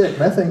going to get sick?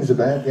 Methane's a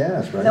bad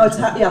gas, right? No, it's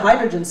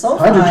hydrogen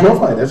sulfide. Hydrogen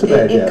sulfide, that's a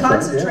bad gas. In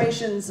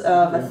concentrations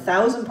of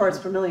 1,000 parts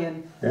per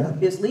million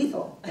is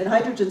lethal. And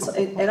hydrogen,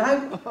 and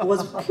I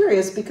was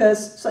curious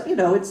because, you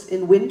know, it's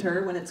in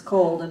winter when it's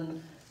cold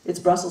and it's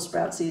Brussels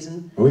sprout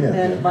season. Oh, yeah.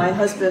 And my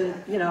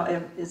husband, you know,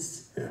 and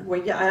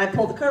I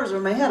pulled the covers over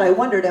my head. I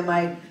wondered, am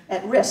I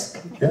at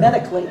risk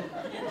medically?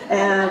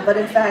 But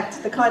in fact,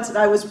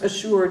 I was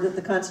assured that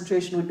the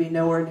concentration would be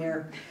nowhere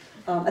near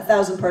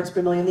 1,000 parts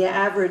per million. The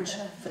average,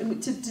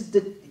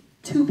 to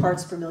 2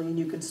 parts per million,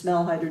 you can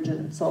smell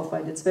hydrogen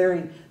sulfide. It's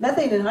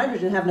methane and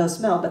hydrogen have no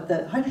smell, but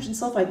the hydrogen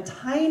sulfide,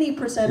 tiny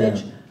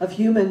percentage of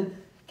human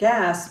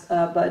gas,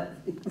 but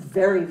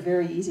very,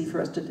 very easy for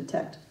us to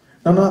detect.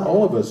 Now, not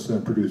all of us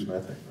produce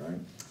methane, right?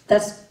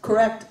 That's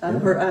correct.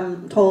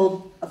 I'm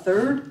told a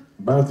third.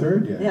 About a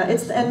third, yeah.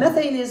 Yeah, and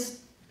methane is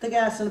the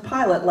gas in a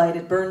pilot light.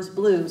 It burns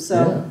blue.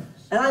 So,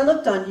 and I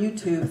looked on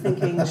YouTube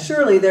thinking,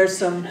 surely there's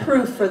some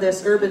proof for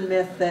this urban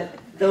myth that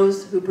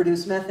those who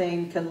produce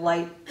methane can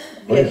light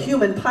a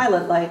human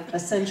pilot light,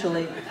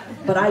 essentially.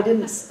 But I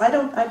didn't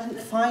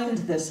find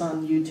this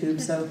on YouTube.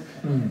 So,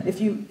 has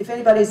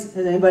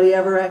anybody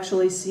ever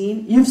actually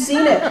seen? You've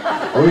seen it.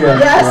 Oh yeah.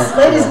 Yes,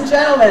 ladies and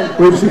gentlemen.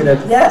 We've seen it.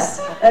 Yes,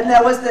 and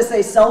now was this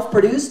a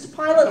self-produced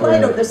pilot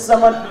light, or this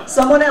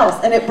someone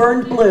else, and it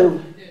burned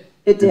blue?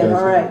 It did.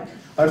 All right.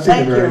 I've seen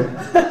it, Mary.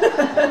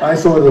 I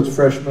saw it as a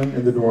freshman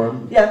in the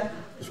dorm. Yeah.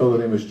 This fellow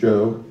name was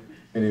Joe,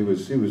 and he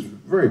was a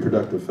very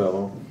productive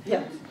fellow.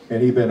 Yeah.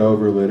 And he bent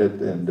over, lit it,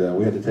 and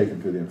we had to take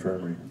him to the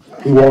infirmary.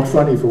 He walked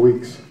funny for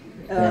weeks.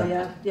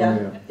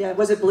 Yeah.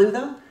 Was it blue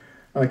though?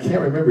 I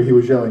can't remember. He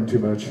was yelling too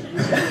much.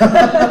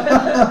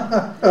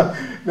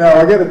 Now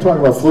I got to talk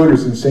about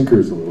floaters and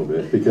sinkers a little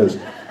bit because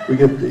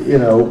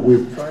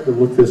we've tried to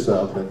look this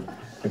up,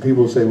 and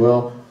people say,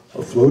 well,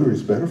 a floater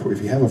is better for you.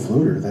 If you have a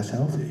floater, that's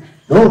healthy.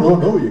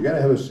 No, you got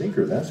to have a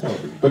sinker. That's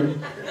healthy. But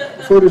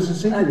floaters and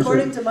sinkers.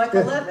 According to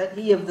Michael Levitt,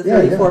 he of the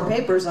 34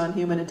 papers on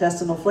human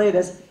intestinal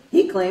flatus,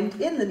 he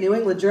claimed in the New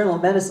England Journal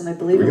of Medicine, I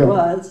believe it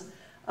was,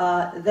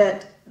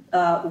 that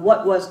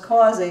what was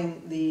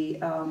causing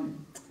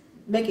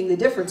making the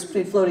difference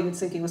between floating and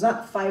sinking was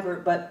not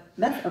fiber, but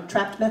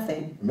trapped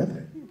methane.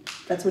 Methane.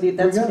 That's what he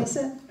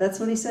said. That's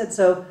what he said.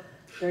 So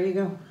there you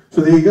go.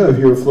 So there you go. If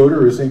you're a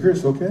floater or a sinker,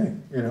 it's okay.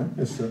 You know,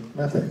 it's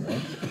methane,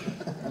 right?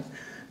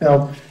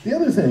 Now, the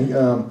other thing,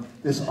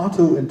 this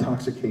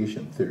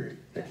auto-intoxication theory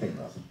that came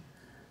up.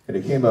 And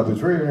it came up, it's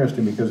very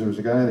interesting because there was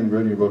a guy that you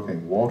wrote in your book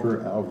named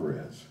Walter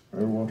Alvarez.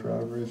 Remember Walter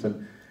Alvarez?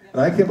 And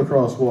I came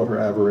across Walter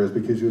Alvarez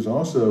because he was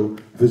also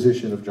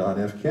physician of John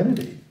F.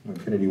 Kennedy when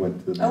Kennedy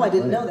went to the I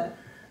didn't know that.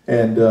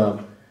 And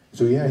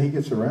so, yeah, he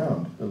gets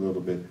around a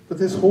little bit. But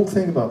this whole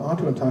thing about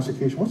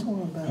auto-intoxication, what's it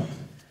all about?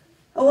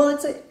 Oh,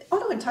 well,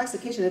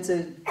 auto-intoxication, it's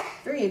a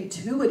very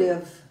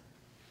intuitive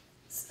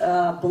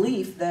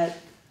belief that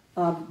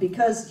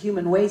because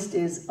human waste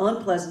is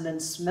unpleasant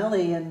and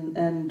smelly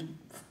and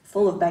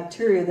full of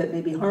bacteria that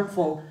may be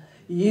harmful,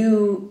 we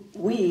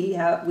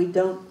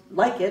don't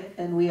like it,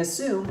 and we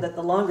assume that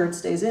the longer it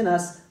stays in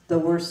us, the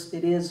worse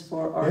it is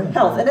for our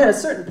health. And at a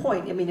certain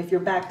point, I mean, if you're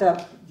backed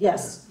up,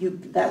 yes,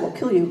 that will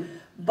kill you.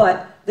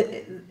 But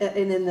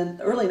in the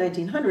early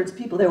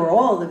 1900s, there were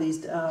all of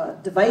these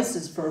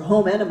devices for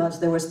home enemas.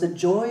 There was the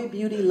Joy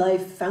Beauty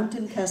Life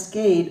Fountain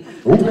Cascade.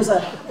 Which was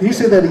Can you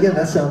say that again?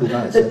 That sounded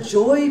nice. The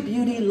Joy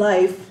Beauty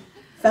Life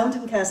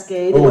Fountain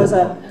Cascade. It was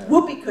a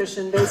whoopee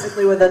cushion,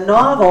 basically, with a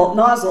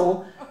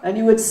nozzle, and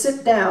you would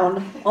sit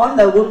down on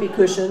the whoopee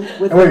cushion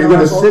with the nozzle. You're going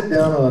to sit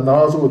down on a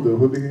nozzle with the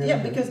whoopee cushion?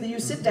 Yeah, because you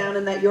sit down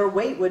and that your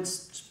weight would,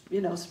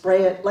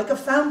 spray it like a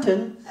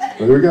fountain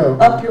there we go.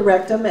 Up your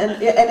rectum,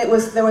 and there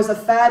was a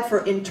fad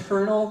for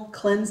internal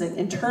cleansing,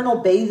 internal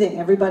bathing.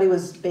 Everybody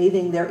was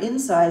bathing their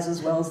insides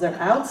as well as their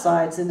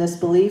outsides in this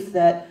belief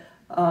that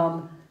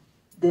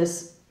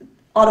this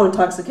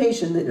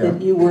auto-intoxication,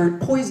 that you were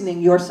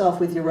poisoning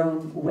yourself with your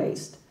own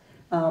waste.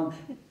 And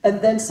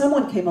then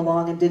someone came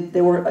along and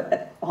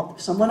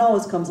someone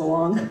always comes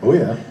along. Oh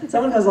yeah.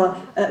 Someone comes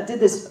along,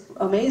 did this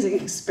amazing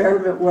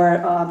experiment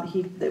where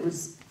it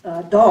was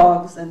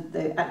dogs, and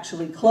they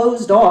actually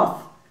closed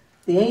off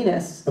the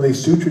anus. And they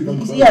sutured them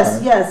closed?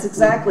 Yes,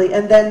 exactly.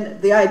 And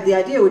then the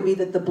idea would be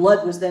that the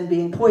blood was then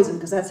being poisoned,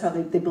 because that's how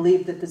they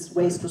believed that this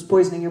waste was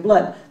poisoning your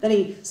blood.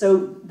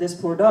 So this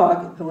poor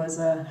dog, who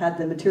had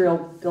the material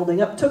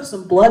building up, took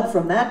some blood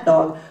from that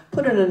dog,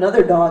 put it in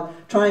another dog,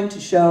 trying to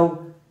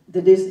show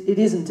that it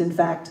isn't, in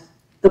fact,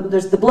 the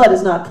blood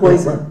is not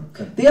poison.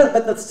 Right.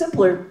 But the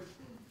simpler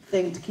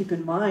thing to keep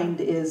in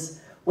mind is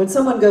when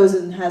someone goes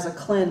and has a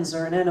cleanse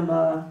or an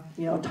enema,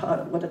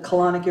 what a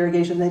colonic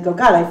irrigation, they go,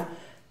 God,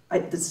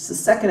 this is the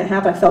second it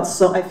happened,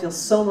 I feel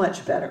so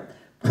much better.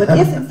 But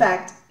if in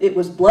fact it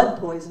was blood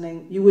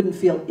poisoning, you wouldn't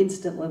feel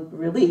instant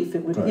relief.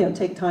 It would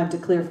take time to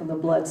clear from the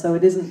blood. So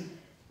it isn't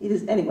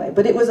Anyway,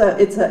 but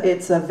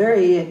it's a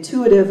very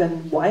intuitive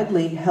and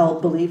widely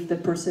held belief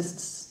that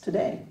persists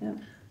today. Yeah.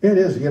 Yeah, it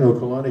is. You know,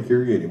 colonic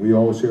irrigating. We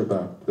always hear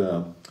about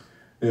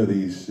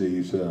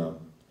these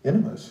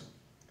enemas,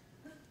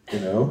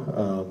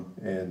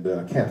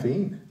 and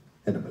caffeine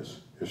enemas.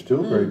 They're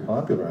still very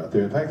popular out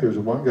there. In fact, there's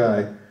one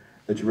guy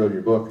that you wrote in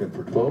your book, and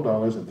for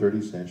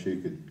 $12.30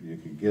 you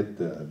could get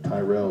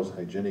Tyrell's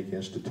Hygienic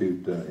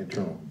Institute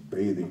internal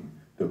bathing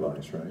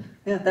device, right?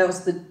 Yeah, that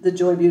was the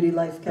Joy Beauty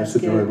Life Cascade. That's the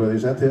Joy Beauty.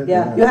 Is that it?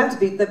 Yeah, you have to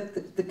be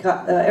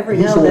every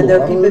now and then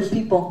there are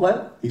people.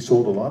 What? He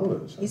sold a lot of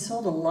those. He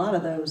sold a lot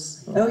of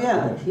those. Oh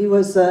yeah, gosh. he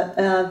was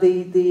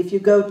if you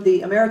go,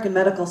 the American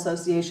Medical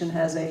Association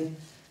has a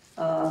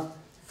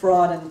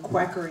fraud and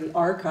quackery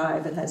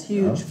archive. It has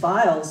huge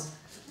files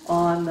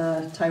on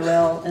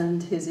Tyrell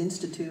and his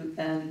institute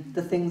and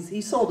the things he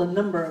sold. A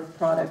number of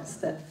products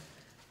that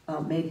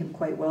made him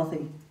quite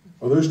wealthy.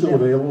 Are those still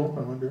available,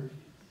 I wonder?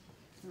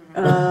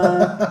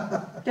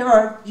 There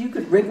are. You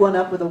could rig one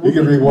up with a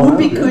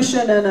whoopee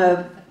cushion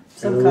and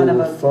some kind of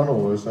a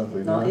funnel or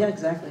something. No, yeah,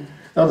 exactly.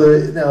 Now,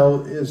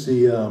 is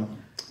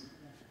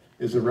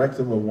the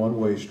rectum a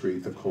one-way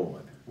street, the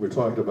colon? We're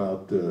talking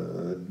about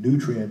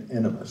nutrient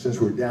enema. Since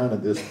we're down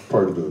in this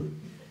part of the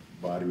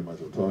body, we might as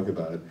well talk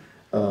about it.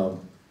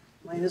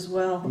 Might as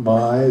well.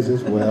 Might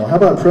as well. How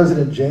about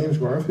President James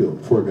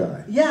Garfield? Poor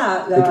guy.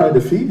 Yeah. They tried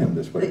to feed him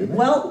this way, didn't they?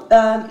 Well,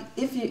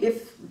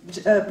 if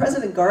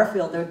President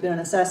Garfield, there had been an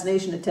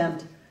assassination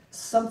attempt,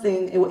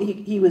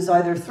 he was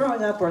either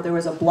throwing up or there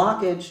was a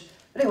blockage.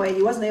 But anyway,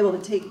 he wasn't able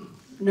to take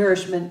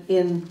nourishment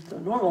in the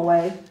normal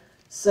way.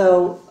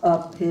 So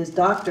his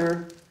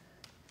doctor,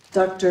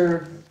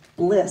 Dr.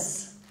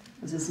 Bliss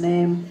was his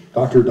name.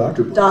 Dr.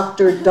 Bliss.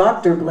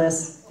 Dr.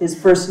 Bliss, his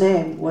first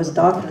name was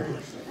Doctor.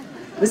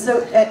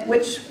 So,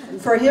 which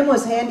for him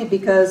was handy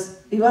because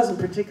he wasn't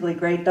a particularly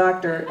great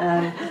doctor,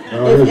 and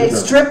if they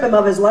strip him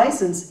of his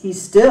license,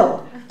 he's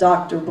still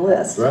Dr.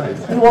 Bliss. Right.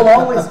 He will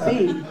always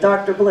be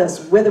Dr.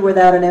 Bliss, with or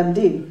without an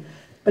MD.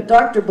 But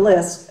Dr.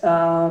 Bliss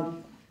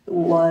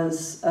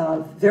was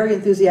very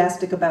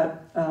enthusiastic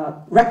about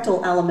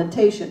rectal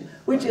alimentation,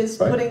 which is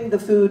putting the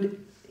food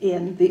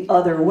in the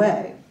other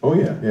way. Oh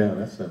yeah,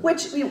 that's it.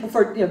 Which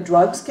for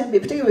drugs can be,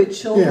 particularly with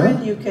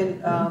children, you can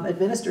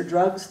administer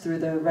drugs through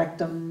the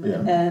rectum,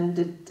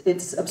 and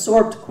it's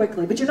absorbed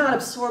quickly. But you're not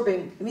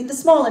absorbing. I mean, the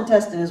small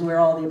intestine is where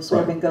all the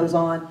absorbing goes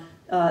on.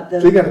 So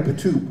you got to put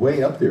two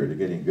way up there to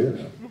get any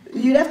good.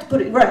 You'd have to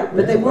put it right,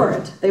 but they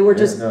weren't. They were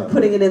just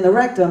putting it in the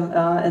rectum,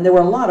 and there were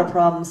a lot of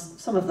problems.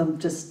 Some of them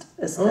just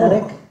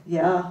aesthetic. Oh.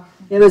 Yeah,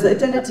 it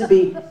tended to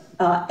be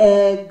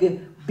egg,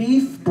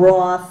 beef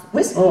broth,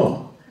 whiskey.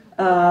 Oh.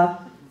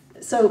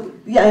 So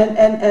yeah,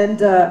 and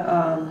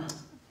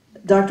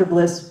Dr.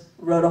 Bliss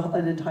wrote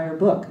an entire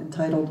book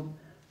entitled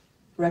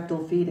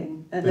 "Rectal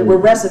Feeding," and there were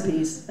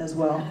recipes as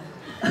well.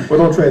 Well,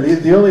 don't try.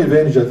 The only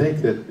advantage I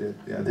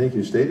think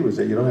you stated was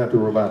that you don't have to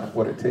worry about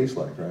what it tastes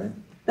like, right?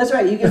 That's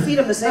right. You can feed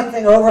them the same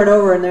thing over and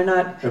over, and they're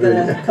not going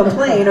to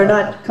complain or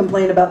not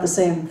complain about the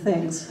same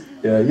things.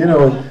 Yeah, and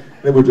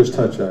then we'll just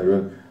touch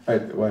on. I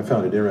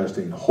found it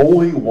interesting.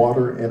 Holy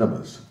water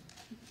enemas.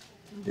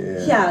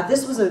 Yeah,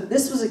 this was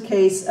a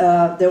case.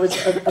 There was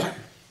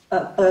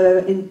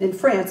in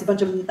France a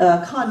bunch of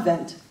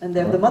convent, and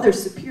the Mother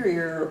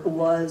Superior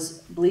was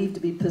believed to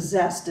be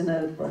possessed in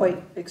a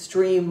quite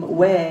extreme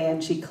way,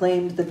 and she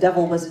claimed the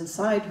devil was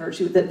inside her.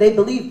 They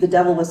believed the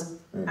devil was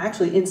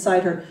actually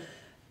inside her,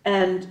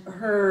 and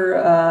her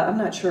I'm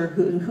not sure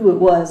who it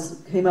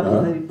was came up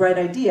with a bright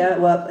idea.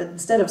 Well,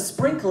 instead of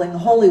sprinkling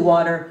holy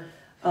water.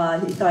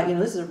 He thought,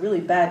 this is a really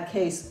bad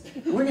case.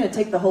 We're going to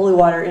take the holy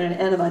water in an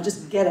enema,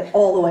 just get it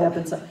all the way up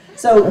inside.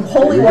 So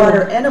holy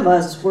water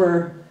enemas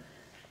were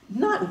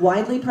not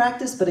widely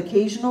practiced, but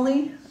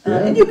occasionally.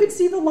 And you could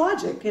see the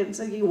logic. It's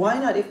like, why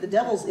not, if the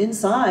devil's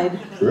inside,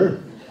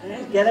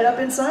 get it up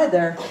inside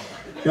there.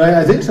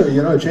 I think so.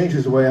 It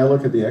changes the way I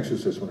look at The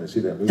Exorcist when I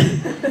see that movie.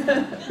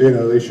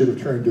 They should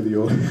have turned to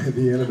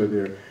the enema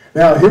there.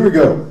 Now, here we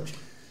go.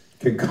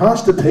 Can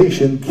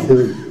constipation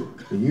kill you?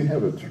 And you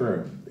have a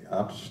term.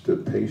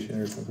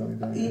 Obstipation or something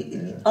like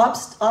that?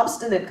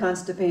 Obstinate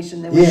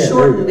constipation. They were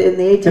shortened in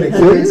the 1800s. Can it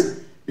kill you?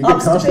 You get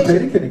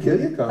constipated? Can it kill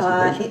you?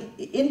 Constipation?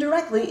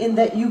 Indirectly, in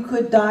that you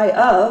could die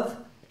of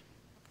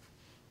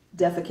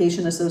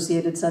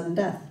defecation-associated sudden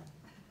death.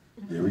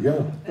 There we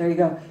go. There you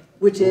go.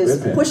 Which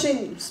is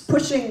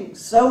pushing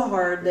so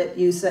hard that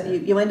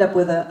you end up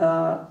with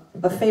a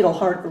fatal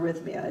heart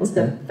arrhythmia. It's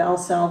the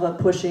Valsalva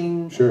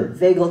pushing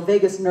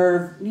vagus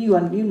nerve. You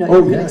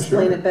can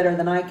explain it better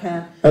than I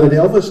can. Now, did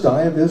Elvis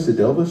die of this? Did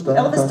Elvis die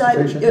of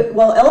constipation?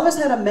 Elvis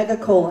had a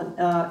megacolon.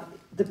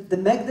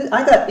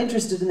 I got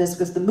interested in this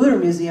because the Mutter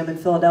Museum in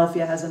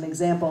Philadelphia has an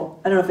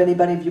example. I don't know if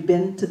anybody of you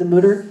been to the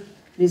Mutter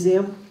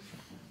Museum.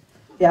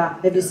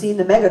 Yeah, have you seen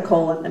the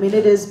megacolon? I mean,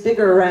 it is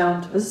bigger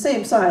around, it's the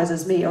same size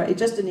as me, or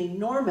just an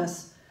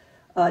enormous,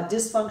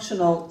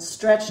 dysfunctional,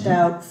 stretched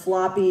out,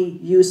 floppy,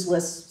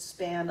 useless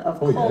span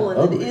of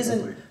colon that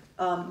isn't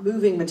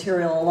moving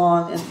material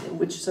along,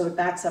 so it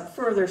backs up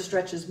further,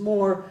 stretches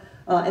more.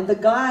 And the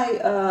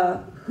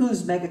guy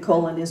whose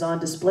megacolon is on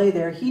display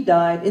there, he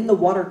died in the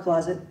water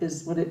closet,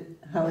 is what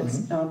how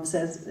it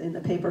says in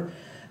the paper.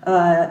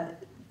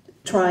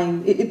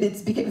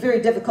 It's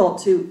very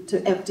difficult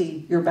to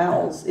empty your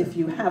bowels if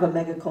you have a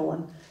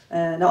megacolon.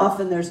 And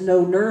often there's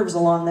no nerves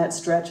along that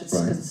stretch.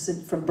 It's,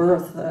 it's from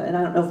birth. And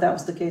I don't know if that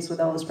was the case with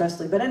Elvis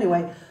Presley. But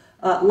anyway,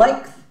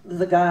 like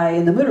the guy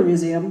in the Mutter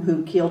Museum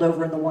who keeled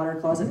over in the water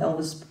closet,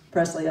 Elvis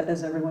Presley,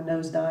 as everyone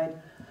knows, died.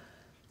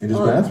 In his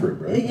bathroom,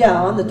 right? Yeah,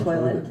 on the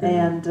toilet.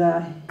 And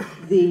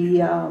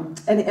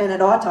and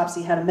at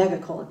autopsy had a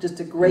megacolon, just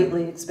a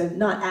greatly expanded,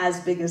 not as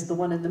big as the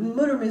one in the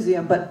Mutter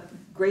Museum, but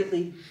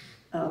greatly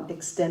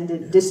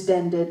extended,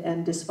 distended,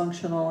 and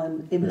dysfunctional,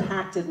 and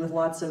impacted with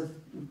lots of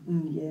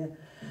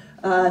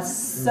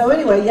so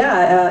anyway,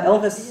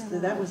 Elvis,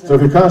 that was. So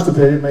if you're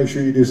constipated, make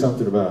sure you do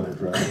something about it,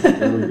 right?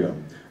 There we go.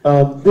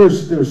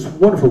 There's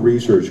wonderful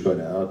research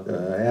going out.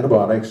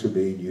 Antibiotics are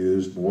being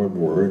used more and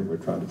more, and we're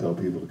trying to tell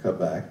people to cut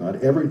back.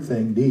 Not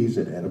everything needs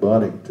an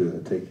antibiotic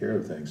to take care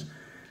of things.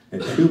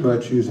 And too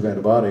much use of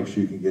antibiotics,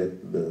 you can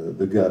get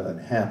the gut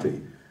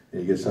unhappy,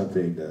 and you get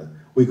something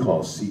we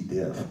call C.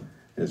 diff.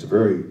 It's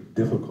very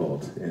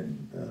difficult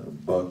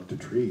bug to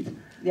treat.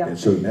 Yeah. And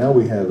so now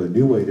we have a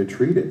new way to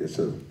treat it. It's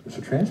a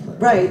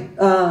transplant. Right.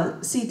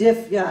 C.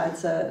 diff,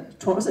 it's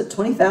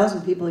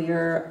 20,000 people a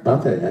year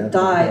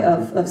die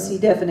of C.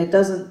 diff, and it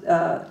doesn't,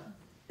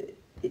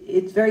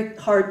 it's very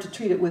hard to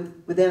treat it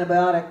with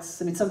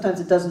antibiotics. I mean, sometimes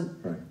it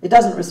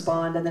doesn't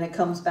respond, and then it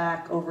comes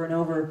back over and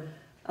over,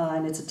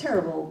 and it's a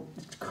terrible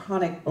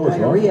chronic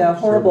diarrhea,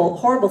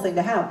 horrible thing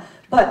to have.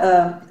 But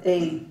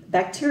a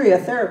bacteria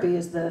therapy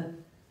is the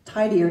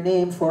tidier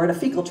name for it. A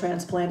fecal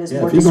transplant is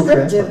more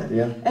descriptive,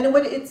 and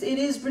it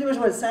is pretty much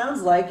what it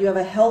sounds like. You have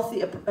a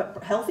healthy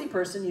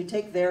person. You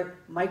take their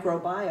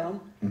microbiome,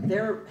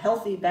 their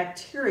healthy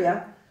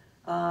bacteria,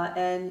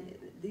 and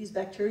these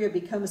bacteria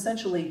become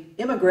essentially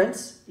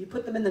immigrants. You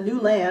put them in the new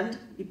land.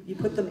 You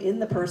put them in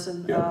the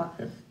person,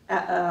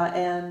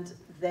 and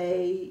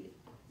they,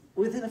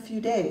 within a few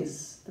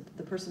days,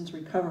 the person's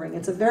recovering.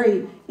 It's a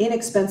very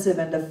inexpensive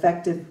and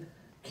effective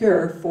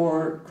cure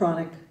for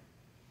chronic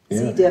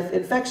C. diff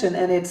infection,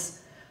 and it's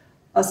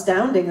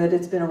astounding that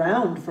it's been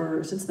around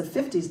since the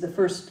 50s. The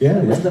first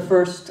was the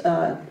first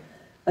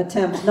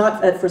attempt,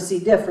 not for C.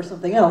 diff, for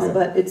something else,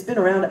 but it's been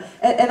around.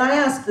 And I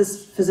asked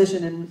this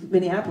physician in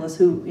Minneapolis,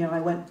 who I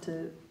went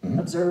to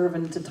observe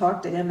and to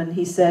talk to him, and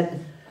he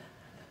said,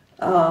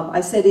 I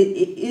said, it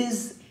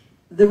is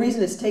the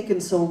reason it's taken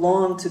so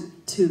long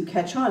to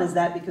catch on is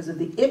that because of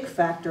the ick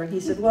factor, and he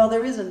said, well,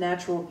 there is a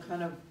natural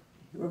kind of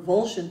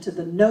revulsion to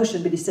the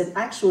notion, but he said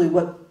actually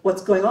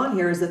what's going on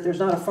here is that there's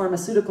not a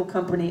pharmaceutical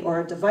company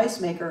or a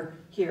device maker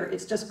here.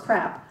 It's just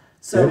crap.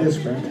 So that is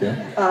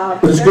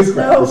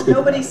crap,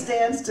 nobody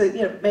stands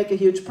to make a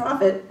huge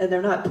profit, and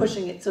they're not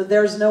pushing it. So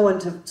there's no one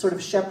to sort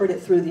of shepherd it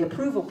through the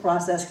approval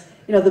process.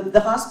 The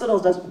hospital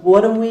does.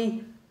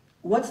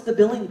 What's the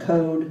billing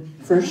code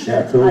for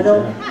shit? I don't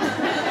know.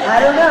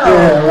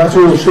 Yeah, that's a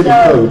real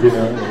shitty code,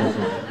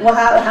 Well,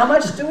 how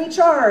much do we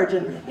charge?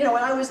 And when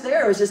I was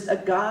there, it was just a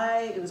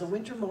guy. It was a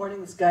winter morning.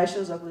 This guy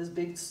shows up with his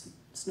big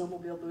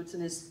snowmobile boots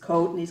and his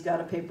coat, and he's got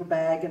a paper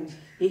bag, and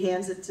he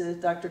hands it to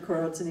Dr.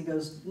 Kurotz, and he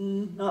goes,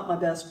 "Not my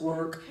best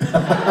work,"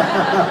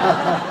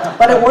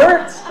 but it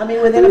worked. I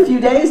mean, within a few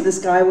days, this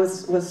guy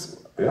was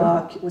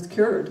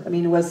cured. I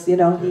mean, it was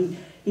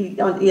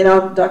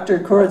Dr.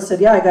 Kurotz said,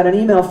 "Yeah, I got an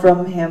email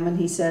from him," and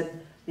he said,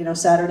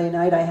 Saturday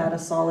night I had a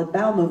solid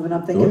bowel movement.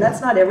 I'm thinking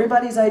that's not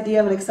everybody's idea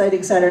of an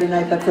exciting Saturday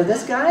night, but for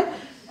this guy,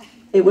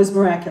 it was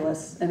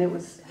miraculous, and it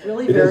was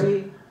really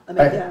very. And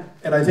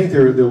I think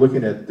they're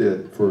looking at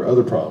it for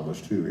other problems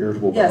too,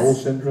 irritable bowel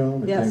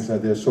syndrome and things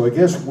like this. So I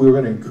guess we're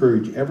going to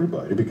encourage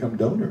everybody to become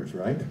donors,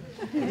 right?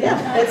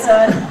 Yeah, it's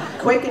a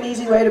quick and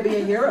easy way to be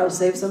a hero,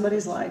 save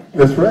somebody's life.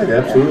 That's right,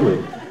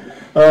 absolutely.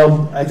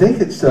 I think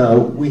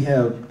we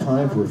have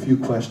time for a few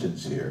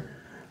questions here.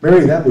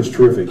 Mary, that was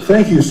terrific.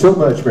 Thank you so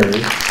much,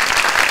 Mary.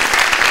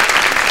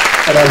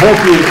 And I hope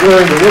you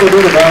learned a little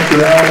bit about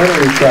your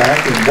alimentary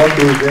tract and what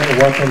goes in and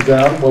what comes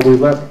out. Well,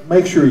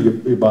 make sure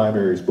you buy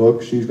Mary's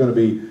book. She's going to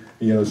be,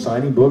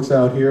 signing books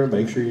out here.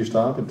 Make sure you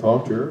stop and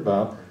talk to her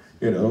about,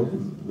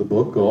 the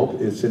book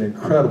Gulp. It's an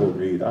incredible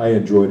read. I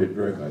enjoyed it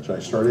very much. I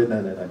started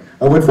and then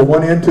I went from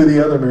one end to the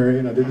other, Mary,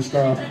 and I didn't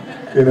stop.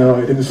 I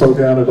didn't slow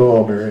down at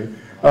all, Mary.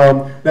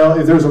 Now,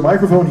 if there's a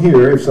microphone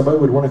here, if somebody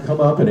would want to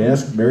come up and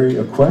ask Mary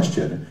a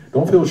question,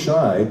 don't feel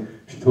shy.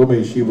 She told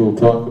me she will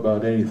talk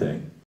about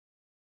anything.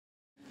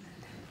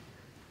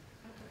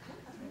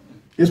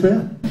 Yes,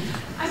 ma'am.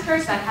 I'm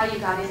curious about how you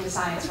got into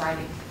science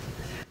writing.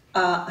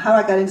 How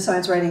I got into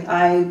science writing,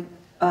 I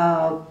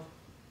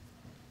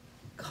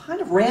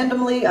kind of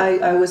randomly,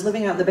 I was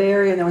living out in the Bay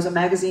Area, and there was a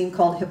magazine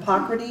called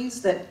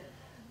Hippocrates that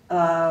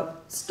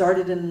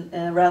started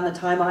around the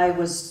time I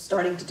was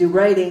starting to do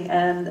writing,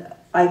 and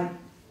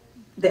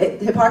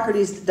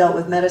Hippocrates dealt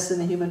with medicine,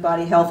 the human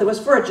body, health. It was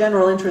for a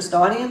general interest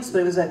audience, but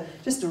it was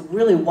just a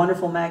really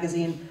wonderful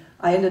magazine.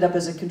 I ended up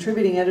as a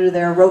contributing editor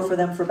there, wrote for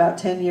them for about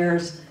 10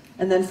 years,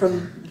 And then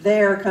from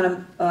there, kind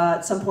of,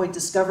 at some point,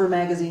 Discover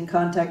magazine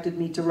contacted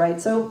me to write.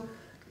 So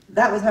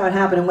that was how it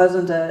happened. It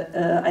wasn't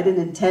I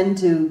didn't intend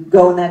to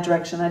go in that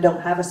direction. I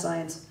don't have a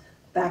science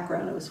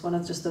background. It was one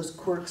of just those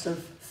quirks of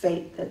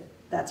fate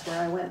that's where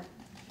I went.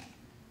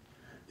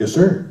 Yes,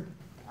 sir.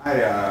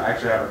 I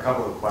actually have a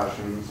couple of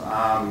questions.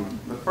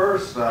 The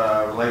first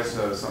relates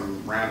to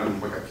some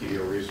random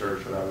Wikipedia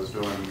research that I was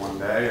doing one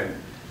day, and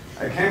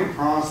I came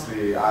across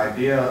the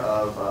idea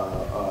of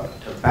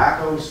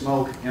tobacco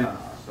smoke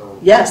enema. So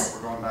yes.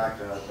 We're going back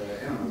to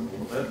enemas a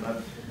little bit,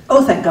 but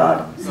oh, thank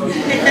God. So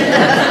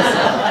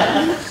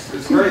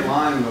this great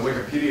line in the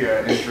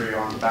Wikipedia entry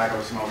on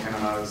tobacco smoke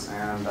enemas,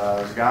 and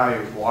there's a guy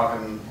who's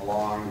walking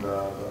along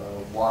the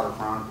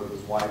waterfront with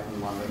his wife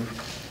in London,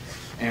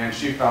 and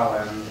she fell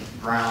in,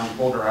 drowned,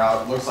 pulled her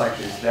out, looks like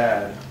she's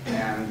dead,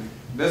 and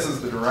this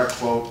is the direct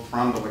quote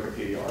from the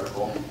Wikipedia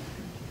article.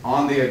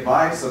 On the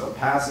advice of a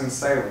passing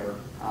sailor,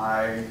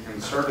 I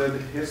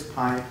inserted his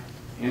pipe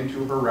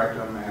into her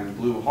rectum and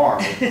blew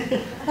hard,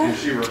 and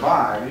she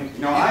revived.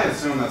 You know, I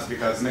assume that's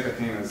because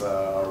nicotine is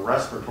a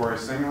respiratory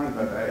stimulant,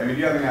 but I mean,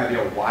 do you have any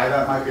idea why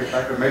that might be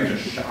effective? Maybe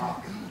just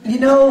shock. You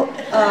know,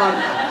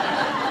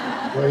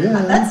 Well,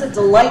 yeah. that's a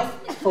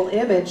delightful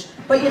image,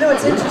 but you know,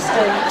 it's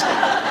interesting.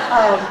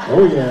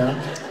 Oh, yeah.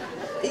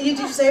 Did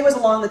you say it was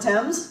along the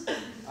Thames?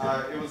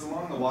 It was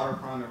along the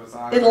waterfront. It was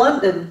In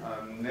London?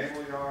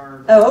 Naval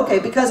Yard. Oh, okay,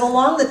 because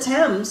along the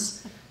Thames,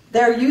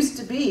 there used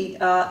to be,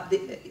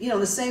 you know,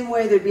 the same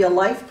way there'd be a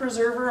life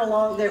preserver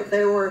along there.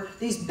 There were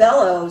these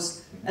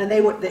bellows, and they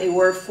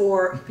were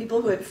for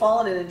people who had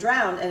fallen in and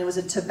drowned, and it was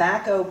a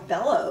tobacco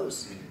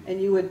bellows,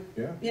 and you would,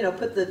 you know,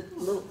 put the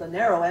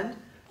narrow end,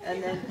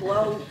 and then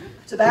blow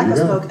tobacco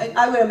smoke.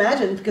 I would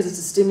imagine because it's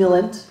a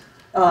stimulant,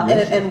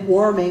 and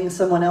warming.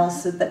 Someone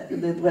else said that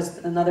there was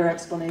another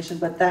explanation,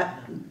 but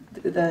that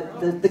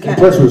the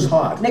plus it was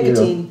hot.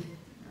 nicotine,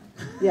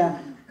 yeah.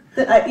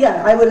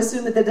 I would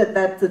assume that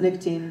the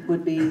nicotine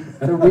would be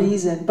the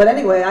reason. But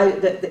anyway,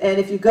 and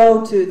if you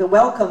go to the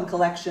Wellcome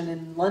collection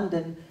in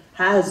London,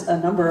 has a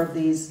number of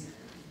these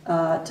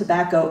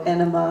tobacco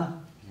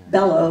enema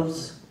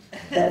bellows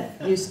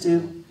that used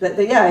to.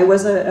 It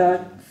was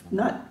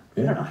not.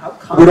 I don't know how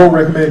common. We don't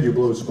recommend you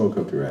blow smoke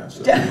up your ass.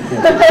 So don't do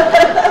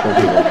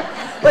that.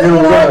 But, you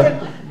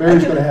know,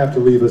 Mary's going to have to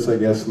leave us, I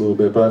guess, a little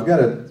bit. But I've got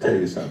to tell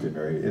you something,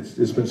 Mary.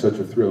 It's been such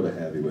a thrill to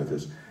have you with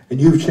us,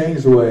 and you've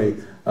changed the way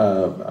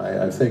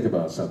I think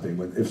about something.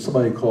 If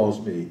somebody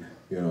calls me,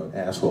 you know, an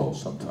asshole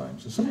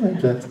sometimes, and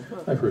sometimes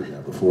I've heard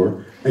that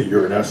before. Hey,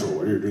 you're an asshole.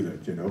 Why do you do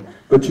that? You know.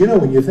 But you know,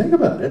 when you think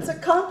about it, it's a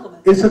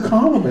compliment. It's a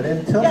compliment,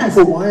 and tell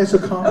people why it's a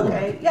compliment.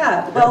 Okay.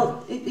 Yeah.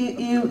 Well,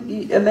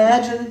 you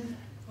imagine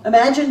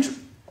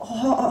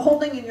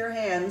holding in your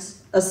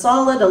hands a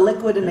solid, a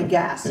liquid, and a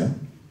gas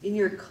in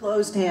your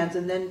closed hands,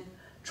 and then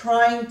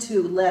trying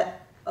to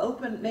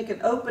make an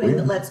opening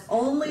that lets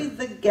only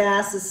the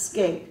gas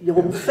escape. You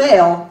will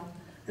fail,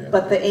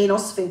 but the anal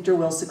sphincter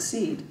will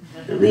succeed.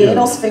 The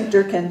anal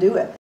sphincter can do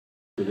it.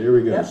 So there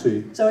we go.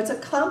 See, so it's a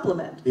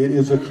compliment. It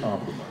is a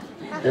compliment.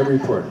 Every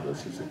part of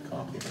us is a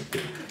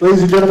compliment.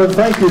 Ladies and gentlemen,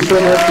 thank you so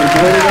much for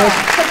joining us.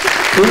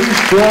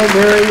 Please join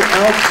Mary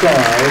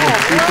outside and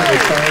speak in the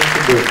science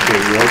and book for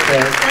you,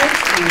 okay? Thank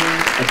you.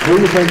 And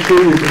please make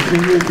sure you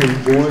continue to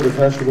enjoy the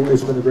festival.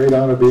 It's been a great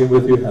honor being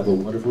with you. Have a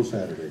wonderful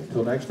Saturday.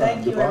 Until next time,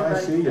 Thank you, goodbye.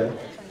 everybody. See ya.